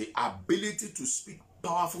 The ability to speak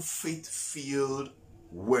powerful faith-filled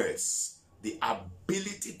words. The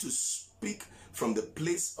ability to speak from the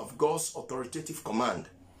place of God's authoritative command.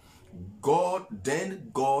 God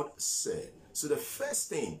said. So the first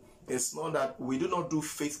thing is not that we do not do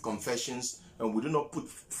faith confessions and we do not put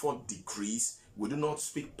forth decrees. We do not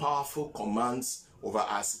speak powerful commands over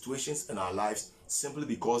our situations and our lives simply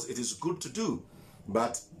because it is good to do.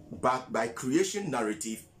 But by creation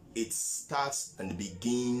narrative, it starts and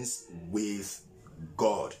begins with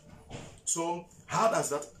God. So how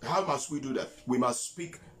must we do that? We must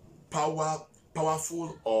speak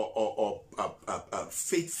powerful or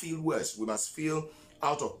faith-filled words. We must feel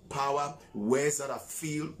out of power words that are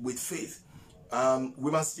filled with faith.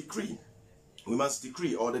 We must decree. We must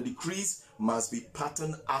decree, or the decrees must be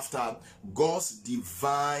patterned after God's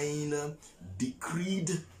divine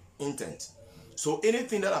decreed intent. So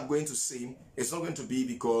anything that I'm going to say, it's not going to be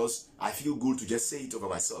because I feel good to just say it over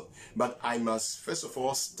myself. But I must first of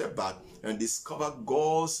all step back and discover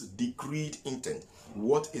God's decreed intent.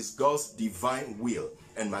 What is God's divine will?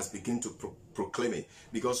 And must begin to proclaim it.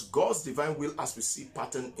 Because God's divine will, as we see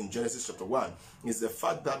pattern in Genesis chapter 1, is the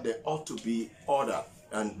fact that there ought to be order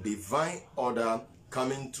and divine order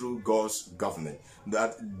coming through God's government.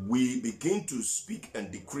 That we begin to speak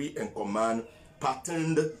and decree and command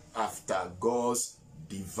patterned after God's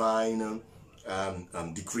divine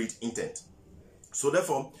decreed intent. So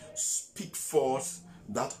therefore, speak forth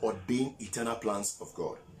that ordained eternal plans of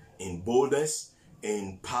God in boldness,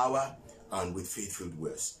 in power, and with faithful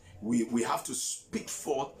words. We have to speak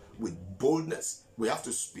forth with boldness. We have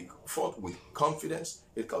to speak forth with confidence.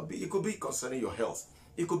 It could be concerning your health.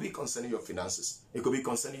 It could be concerning your finances. It could be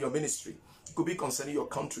concerning your ministry. It could be concerning your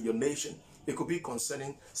country, your nation. It could be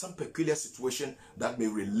concerning some peculiar situation that may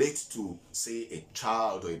relate to, say, a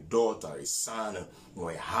child or a daughter, a son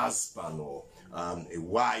or a husband or a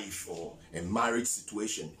wife or a marriage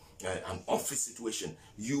situation, an office situation.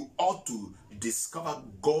 You ought to discover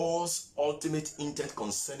God's ultimate intent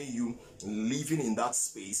concerning you living in that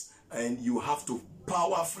space, and you have to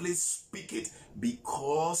powerfully speak it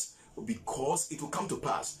because it will come to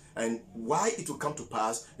pass. And why it will come to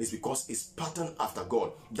pass is because it's patterned after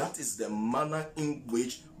God. That is the manner in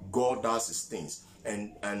which God does his things.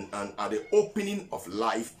 And at the opening of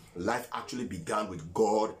life actually began with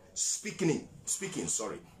God speaking.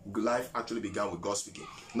 Life actually began with God speaking.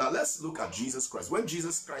 Now let's look at Jesus Christ. When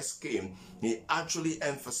Jesus Christ came, he actually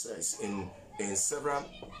emphasized in several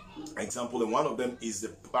examples, and one of them is the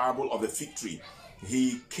parable of the fig tree.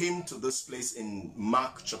 He came to this place in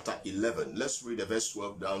Mark chapter 11. Let's read the verse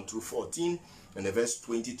 12 down through 14 and the verse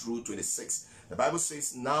 20 through 26. The Bible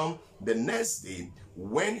says, now the next day,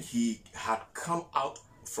 when he had come out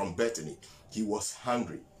from Bethany, he was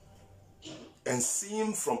hungry. And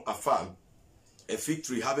seeing from afar a fig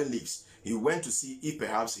tree having leaves, he went to see if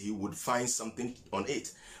perhaps he would find something on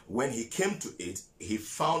it. When he came to it, he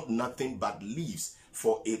found nothing but leaves,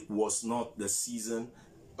 for it was not the season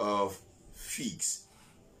of figs.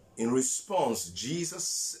 In response,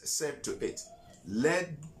 Jesus said to it, let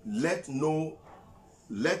no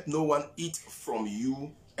one eat from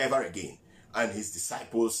you ever again. And his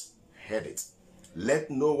disciples heard it. Let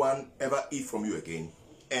no one ever eat from you again.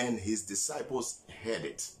 And his disciples heard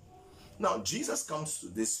it. Now, Jesus comes to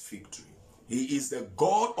this fig tree. He is the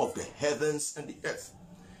God of the heavens and the earth.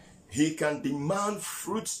 He can demand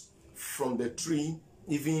fruit from the tree,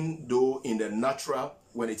 even though in the natural,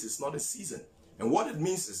 when it is not a season. And what it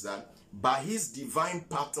means is that by his divine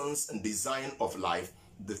patterns and design of life,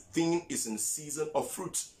 the thing is in season of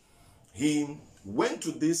fruit. He went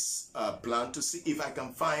to this plant to see if I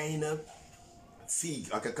can find fig,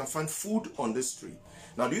 I can find food on this tree.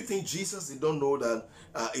 Now, do you think Jesus did not know that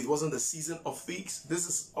it wasn't the season of figs? This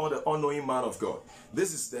is all the all-knowing man of God.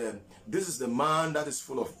 This is the man that is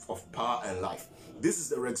full of power and life. This is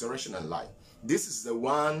the resurrection and life. This is the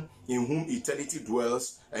one in whom eternity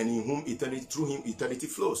dwells, and in whom eternity, through him eternity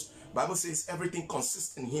flows. Bible says everything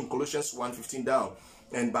consists in him. Colossians 1:15 down.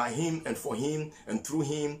 And by him and for him and through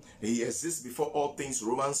him, he exists before all things.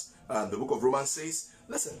 Romans, the book of Romans says.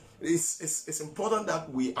 Listen, it's important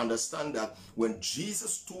that we understand that when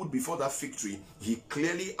Jesus stood before that fig tree, he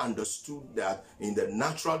clearly understood that in the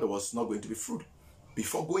natural there was not going to be fruit.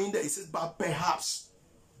 Before going there, he says, but perhaps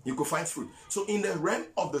you could find fruit. So in the realm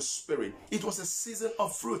of the spirit, it was a season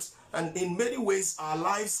of fruit. And in many ways, our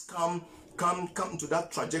lives come to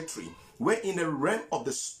that trajectory where in the realm of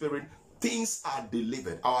the spirit, things are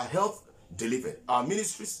delivered. Our health delivered. Our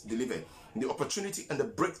ministries delivered. The opportunity and the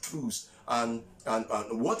breakthroughs and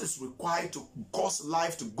what is required to cause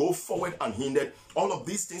life to go forward unhindered, all of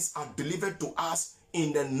these things are delivered to us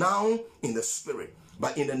in the now, in the spirit.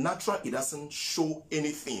 But in the natural, it doesn't show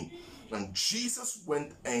anything. And Jesus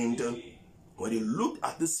went and when he looked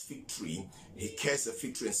at this fig tree, he cursed the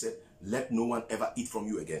fig tree and said, let no one ever eat from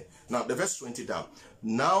you again. Now, the verse 20 down.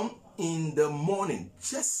 Now, in the morning,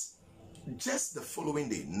 just the following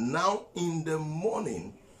day, now in the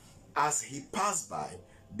morning, as he passed by,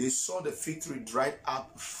 they saw the fig tree dried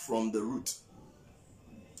up from the root.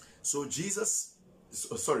 So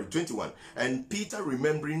 21. And Peter,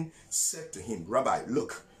 remembering, said to him, Rabbi,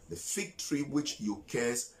 look, the fig tree which you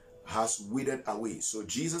cursed has withered away. So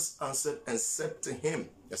Jesus answered and said to them,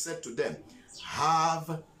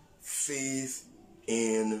 have faith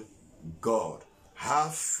in God.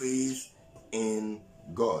 Have faith in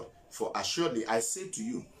God. For assuredly I say to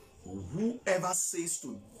you, whoever says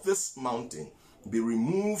to this mountain, be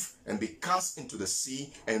removed and be cast into the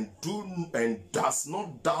sea, and does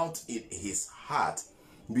not doubt in his heart,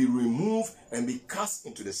 be removed and be cast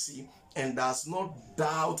into the sea, and does not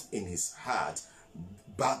doubt in his heart,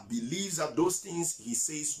 but believes that those things he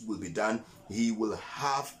says will be done, he will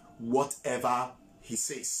have whatever he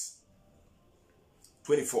says.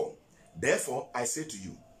 24. Therefore I say to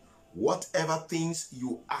you, whatever things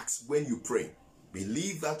you ask when you pray,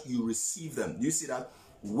 believe that you receive them. Do you see that?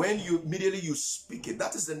 When you immediately you speak it,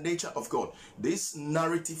 that is the nature of God. This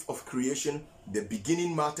narrative of creation, the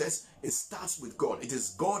beginning matters. It starts with God. It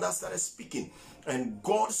is God that started speaking, and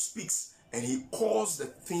God speaks and he calls the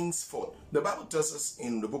things forth. The Bible tells us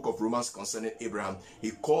in the book of Romans concerning Abraham,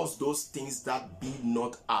 he calls those things that be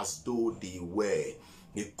not as though they were.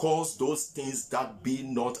 He calls those things that be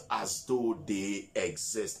not as though they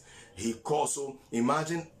exist. He calls, so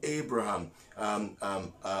imagine Abraham,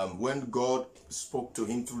 when God spoke to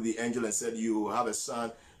him through the angel and said, you have a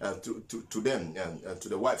son, to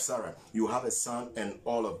the wife Sarah, you have a son and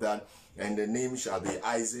all of that, and the name shall be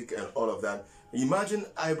Isaac and all of that. Imagine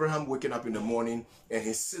Abraham waking up in the morning and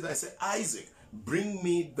he said, Isaac, bring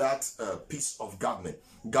me that piece of garment.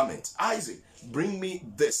 Isaac, bring me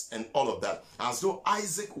this and all of that. As though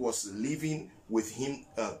Isaac was living with him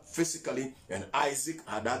physically, and Isaac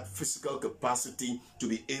had that physical capacity to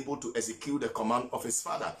be able to execute the command of his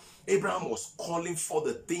father. Abraham was calling for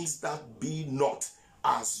the things that be not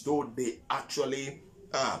as though they actually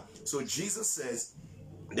are. So Jesus says,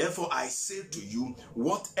 therefore I say to you,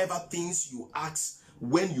 whatever things you ask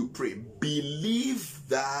when you pray, believe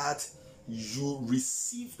that you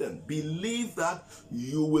receive them. Believe that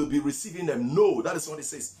you will be receiving them. No, that is what it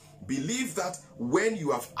says. Believe that when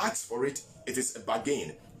you have asked for it, it is a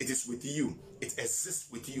bargain. It is with you. It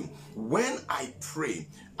exists with you. When I pray,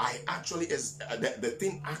 I actually, the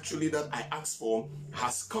thing actually that I asked for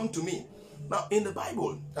has come to me. Now, in the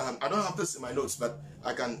Bible, I don't have this in my notes, but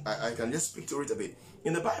I can just speak to it a bit.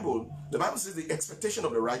 In the Bible says the expectation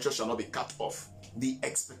of the righteous shall not be cut off. The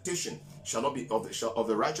expectation shall not be of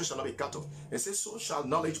the righteous shall not be cut off. It says, so shall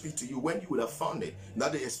knowledge be to you when you would have found it,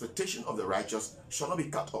 that the expectation of the righteous shall not be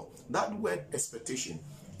cut off. That word expectation,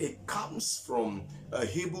 it comes from a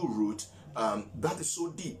Hebrew root that is so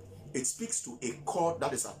deep. It speaks to a cord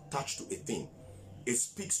that is attached to a thing. It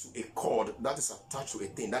speaks to a cord that is attached to a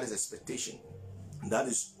thing. That is expectation. That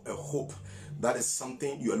is a hope. That is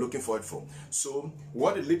something you are looking forward for. So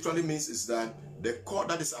what it literally means is that the cord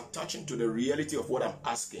that is attaching to the reality of what I'm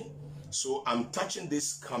asking, So I'm touching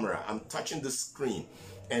this camera, I'm touching the screen,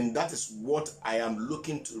 and that is what I am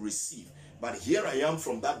looking to receive. But here I am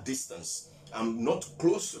from that distance. I'm not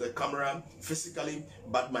close to the camera physically,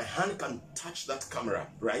 but my hand can touch that camera,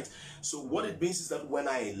 right? So what it means is that when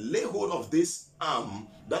I lay hold of this arm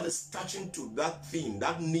that is touching to that thing,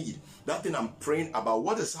 that need, that thing I'm praying about,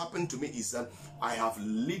 what has happened to me is that I have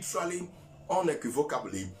literally,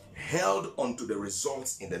 unequivocally held onto the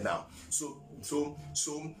results in the now. So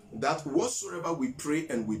that whatsoever we pray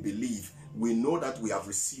and we believe, we know that we have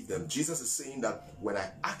received them. Jesus is saying that when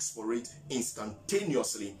I ask for it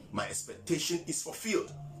instantaneously, my expectation is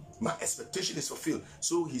fulfilled. My expectation is fulfilled.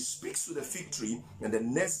 So he speaks to the fig tree, and the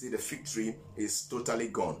next day the fig tree is totally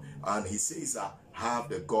gone. And he says, have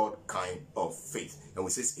the God kind of faith. And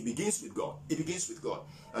he says it begins with God. It begins with God.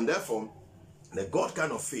 And therefore, the God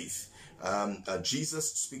kind of faith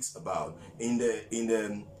Jesus speaks about in the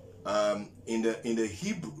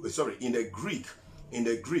Hebrew, sorry, in the Greek,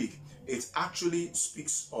 it actually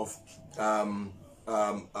speaks of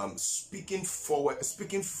speaking forth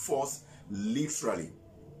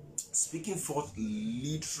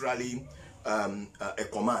literally, a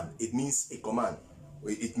command. It means a command.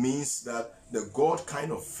 It means that the God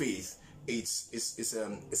kind of faith,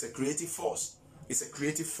 it's a creative force. It's a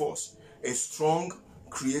creative force, a strong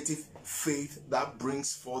creative faith that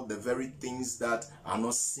brings forth the very things that are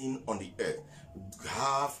not seen on the earth.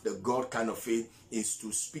 Have the God kind of faith is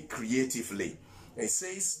to speak creatively. It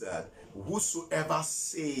says that whosoever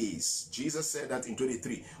says, Jesus said that in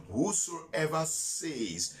 23, whosoever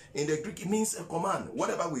says, in the Greek it means a command.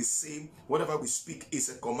 Whatever we say, whatever we speak is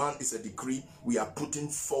a command, is a decree we are putting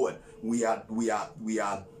forward. We are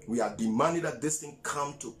demanding that this thing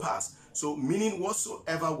come to pass. So meaning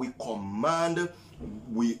whatsoever we command,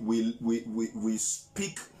 we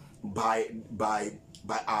speak by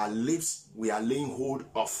our lips, we are laying hold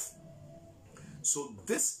of. So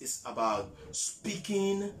this is about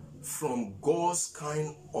speaking from God's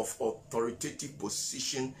kind of authoritative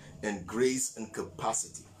position and grace and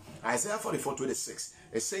capacity. Isaiah 44:26,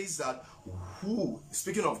 it says that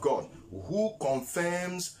speaking of God, who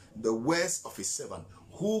confirms the words of his servant,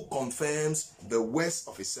 who confirms the words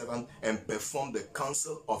of his servant and perform the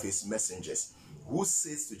counsel of his messengers, who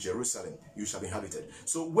says to Jerusalem, you shall be inhabited.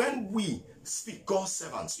 So when we speak, God's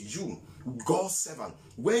servants, you, God's servant,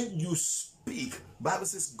 when you speak, Bible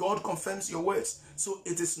says God confirms your words. So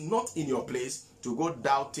it is not in your place to go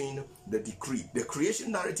doubting the decree. The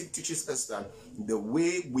creation narrative teaches us that the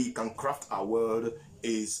way we can craft our word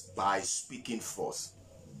is by speaking forth.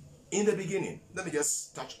 In the beginning, let me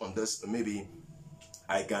just touch on this. Maybe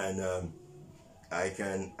I can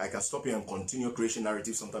stop here and continue creation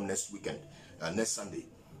narrative sometime next weekend, next Sunday.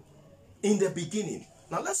 In the beginning.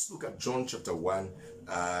 Now let's look at John chapter 1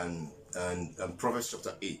 and Proverbs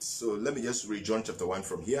chapter 8. So let me just read John chapter 1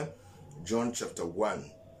 from here. John chapter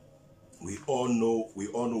 1. We all know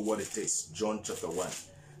what it is. John chapter 1.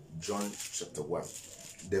 John chapter 1.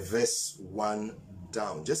 The verse 1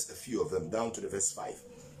 down. Just a few of them down to the verse 5.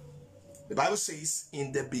 The Bible says,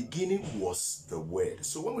 in the beginning was the Word.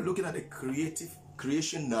 So when we're looking at the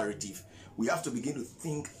creation narrative, we have to begin to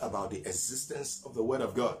think about the existence of the Word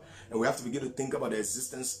of God. And we have to begin to think about the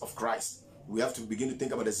existence of Christ. We have to begin to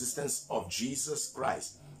think about the existence of Jesus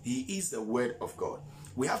Christ. He is the Word of God.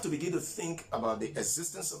 We have to begin to think about the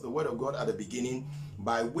existence of the Word of God at the beginning,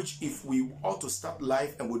 by which if we ought to start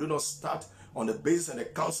life and we do not start on the basis and the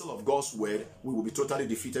counsel of God's Word, we will be totally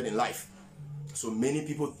defeated in life. So many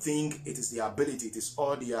people think it is their ability, it is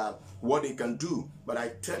all what they can do. But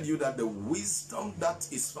I tell you that the wisdom that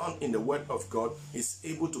is found in the Word of God is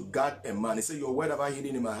able to guard a man. He said, your word have I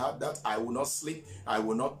hidden in my heart, that I will not sleep, I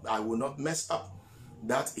will not mess up.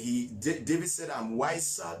 David said, I'm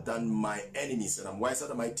wiser than my enemies and I'm wiser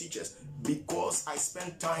than my teachers, because I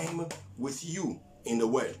spend time with you in the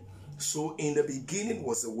Word. So in the beginning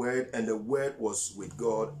was the Word, and the Word was with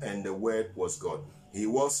God, and the Word was God. He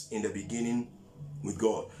was in the beginning with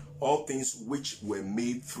God. All things which were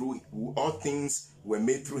made through him,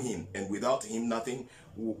 and without him nothing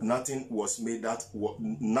was made that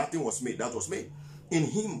was made. In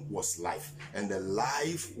him was life, and the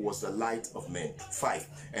life was the light of men. 5.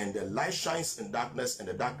 And the light shines in darkness, and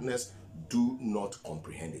the darkness do not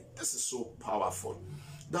comprehend it. This is so powerful.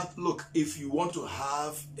 That look, if you want to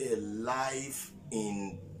have a life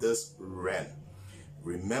in this realm,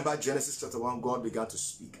 remember Genesis chapter 1, God began to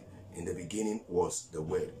speak. In the beginning was the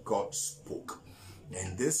Word. God spoke.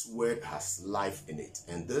 And this Word has life in it.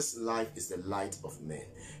 And this life is the light of men.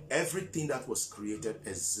 Everything that was created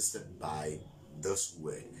existed by this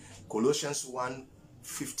Word. Colossians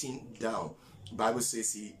 1:15 down. The Bible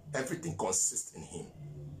says everything consists in him.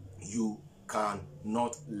 you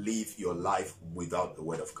cannot live your life without the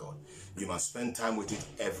word of God. You must spend time with it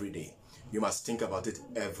every day. You must think about it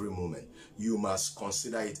every moment. You must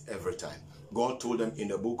consider it every time. God told them in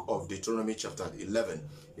the book of Deuteronomy chapter 11,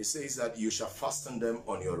 He says that you shall fasten them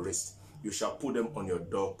on your wrist. You shall put them on your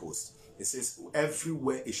doorpost. It says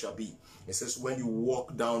everywhere it shall be. It says when you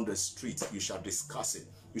walk down the street, you shall discuss it.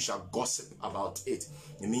 You shall gossip about it.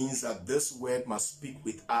 It means that this word must speak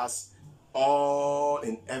with us all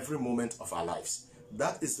in every moment of our lives.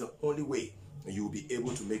 That is the only way you will be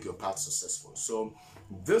able to make your path successful. So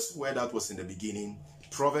this word that was in the beginning,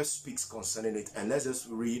 Proverbs speaks concerning it. And let's just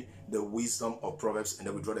read the wisdom of Proverbs, and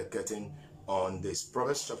then we draw the curtain on this.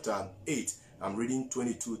 Proverbs chapter 8, I'm reading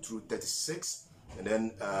 22 through 36, and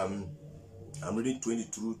then I'm reading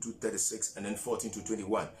 22 to 36, and then 14 to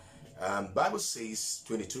 21. Bible says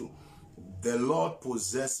 22, the Lord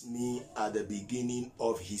possessed me at the beginning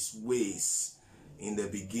of his ways. In the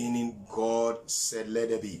beginning, God said, let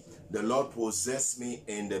there be. The Lord possessed me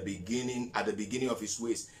in the beginning, at the beginning of his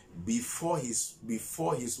ways. Before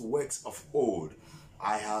his works of old,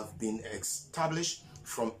 I have been established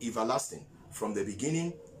from everlasting, from the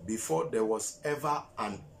beginning, before there was ever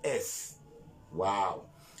an earth. Wow.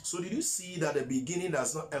 So did you see that the beginning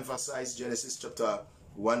does not emphasize Genesis chapter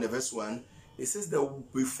 1, verse 1? It says that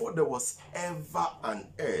before there was ever an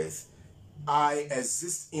earth, I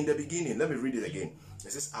exist in the beginning. Let me read it again.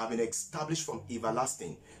 It says, I have been established from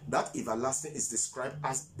everlasting. That everlasting is described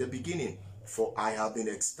as the beginning. For I have been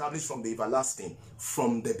established from the everlasting,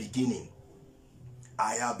 from the beginning.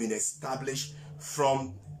 I have been established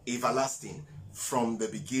from everlasting, from the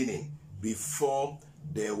beginning, before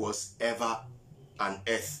there was ever an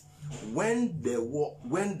earth. When there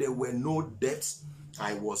were no depths,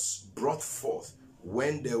 I was brought forth.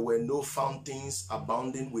 When there were no fountains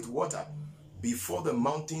abounding with water, before the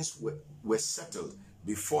mountains were settled,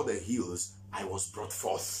 before the hills, I was brought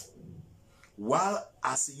forth. While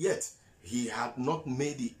as yet he had not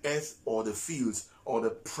made the earth or the fields or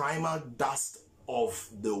the primal dust of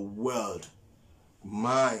the world.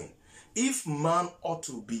 Mine. If man ought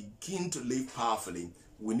to begin to live powerfully,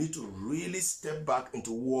 we need to really step back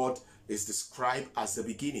into what is described as the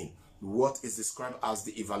beginning, what is described as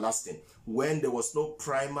the everlasting. When there was no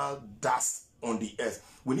primal dust on the earth,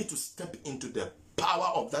 we need to step into the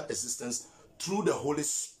power of that existence through the Holy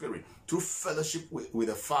Spirit, through fellowship with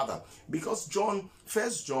the Father. Because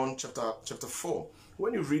First John chapter 4,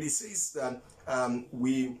 when you read, it says that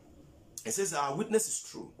it says our witness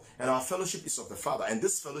is true and our fellowship is of the Father, and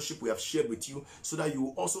this fellowship we have shared with you, so that you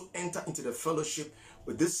will also enter into the fellowship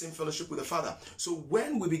with this same fellowship with the Father. So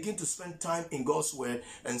when we begin to spend time in God's word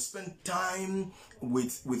and spend time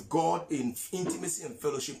with God in intimacy and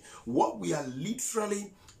fellowship, what we are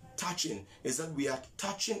literally touching is that we are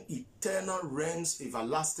touching eternal realms,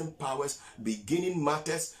 everlasting powers, beginning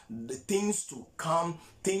matters, the things to come,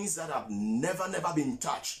 things that have never been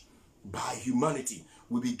touched by humanity.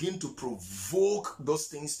 We begin to provoke those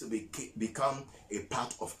things to become a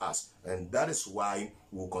part of us. And that is why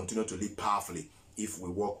we'll continue to live powerfully if we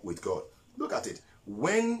walk with God. Look at it.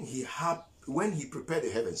 When he prepared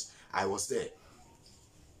the heavens, I was there.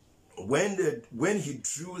 When he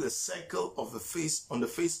drew the circle of the face on the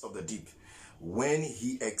face of the deep, when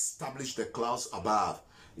he established the clouds above,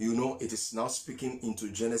 you know, it is now speaking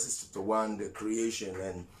into Genesis chapter 1, the creation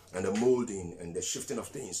and the molding and the shifting of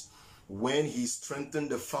things. When he strengthened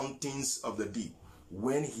the fountains of the deep,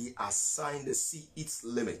 when he assigned the sea its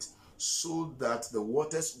limit, so that the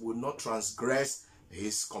waters would not transgress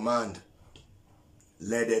his command.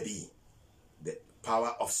 Let there be. The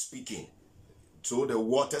power of speaking. So the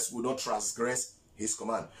waters would not transgress his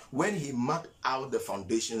command. When he marked out the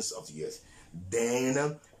foundations of the earth,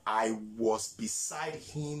 then I was beside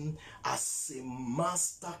him as a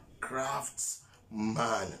master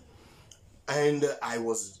craftsman. And I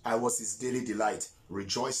was his daily delight,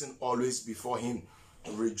 rejoicing always before him,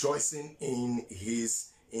 rejoicing in his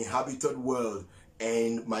inhabited world,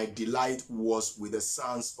 and my delight was with the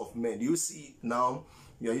sons of men. You see now,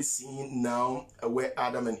 are you seeing now where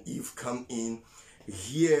Adam and Eve come in?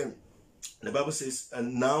 Here, the Bible says,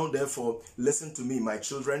 and now therefore listen to me, my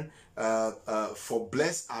children, for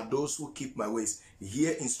blessed are those who keep my ways.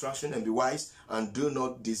 Hear instruction and be wise, and do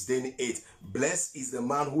not disdain it. Blessed is the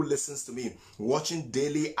man who listens to me, watching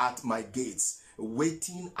daily at my gates,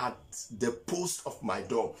 waiting at the post of my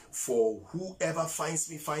door. For whoever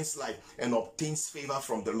finds me finds life and obtains favor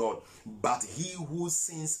from the Lord. But he who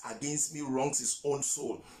sins against me wrongs his own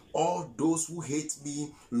soul. All those who hate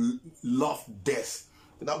me love death.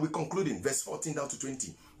 Now we conclude in verse 14 down to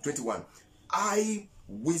 21. I,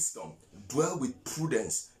 wisdom, dwell with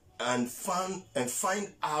prudence and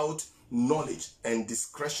find out knowledge and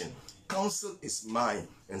discretion. Counsel is mine,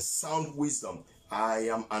 and sound wisdom. I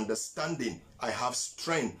am understanding. I have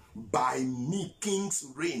strength. By me kings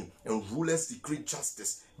reign, and rulers decree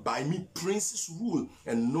justice. By me princes rule,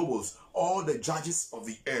 and nobles, all the judges of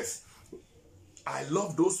the earth. I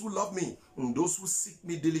love those who love me, and those who seek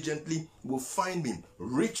me diligently will find me.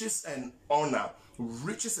 Riches and honor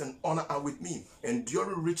are with me,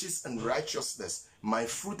 enduring riches and righteousness. My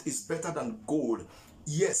fruit is better than gold,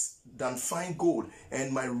 yes, than fine gold,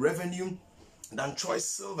 and my revenue than choice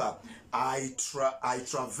silver. I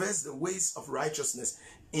traverse the ways of righteousness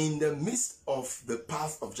in the midst of the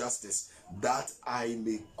path of justice, that I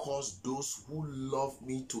may cause those who love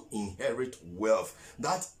me to inherit wealth,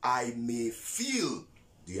 that I may fill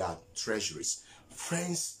their treasuries.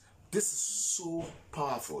 Friends, this is so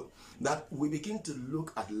powerful that we begin to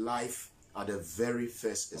look at life at the very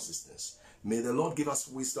first existence. May the Lord give us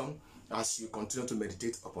wisdom as you continue to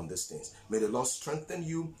meditate upon these things. May the Lord strengthen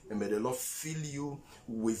you, and may the Lord fill you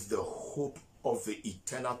with the hope of the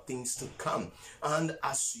eternal things to come. And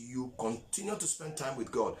as you continue to spend time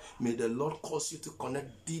with God, may the Lord cause you to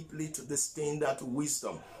connect deeply to this thing, that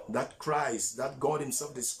wisdom, that Christ, that God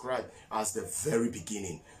himself described as the very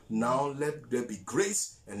beginning. Now let there be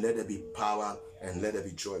grace, and let there be power, and let there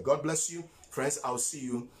be joy. God bless you. Friends, I'll see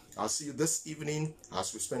you this evening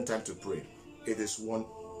as we spend time to pray. It is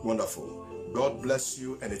wonderful. God bless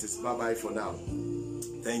you, and it is bye-bye for now.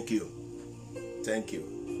 Thank you.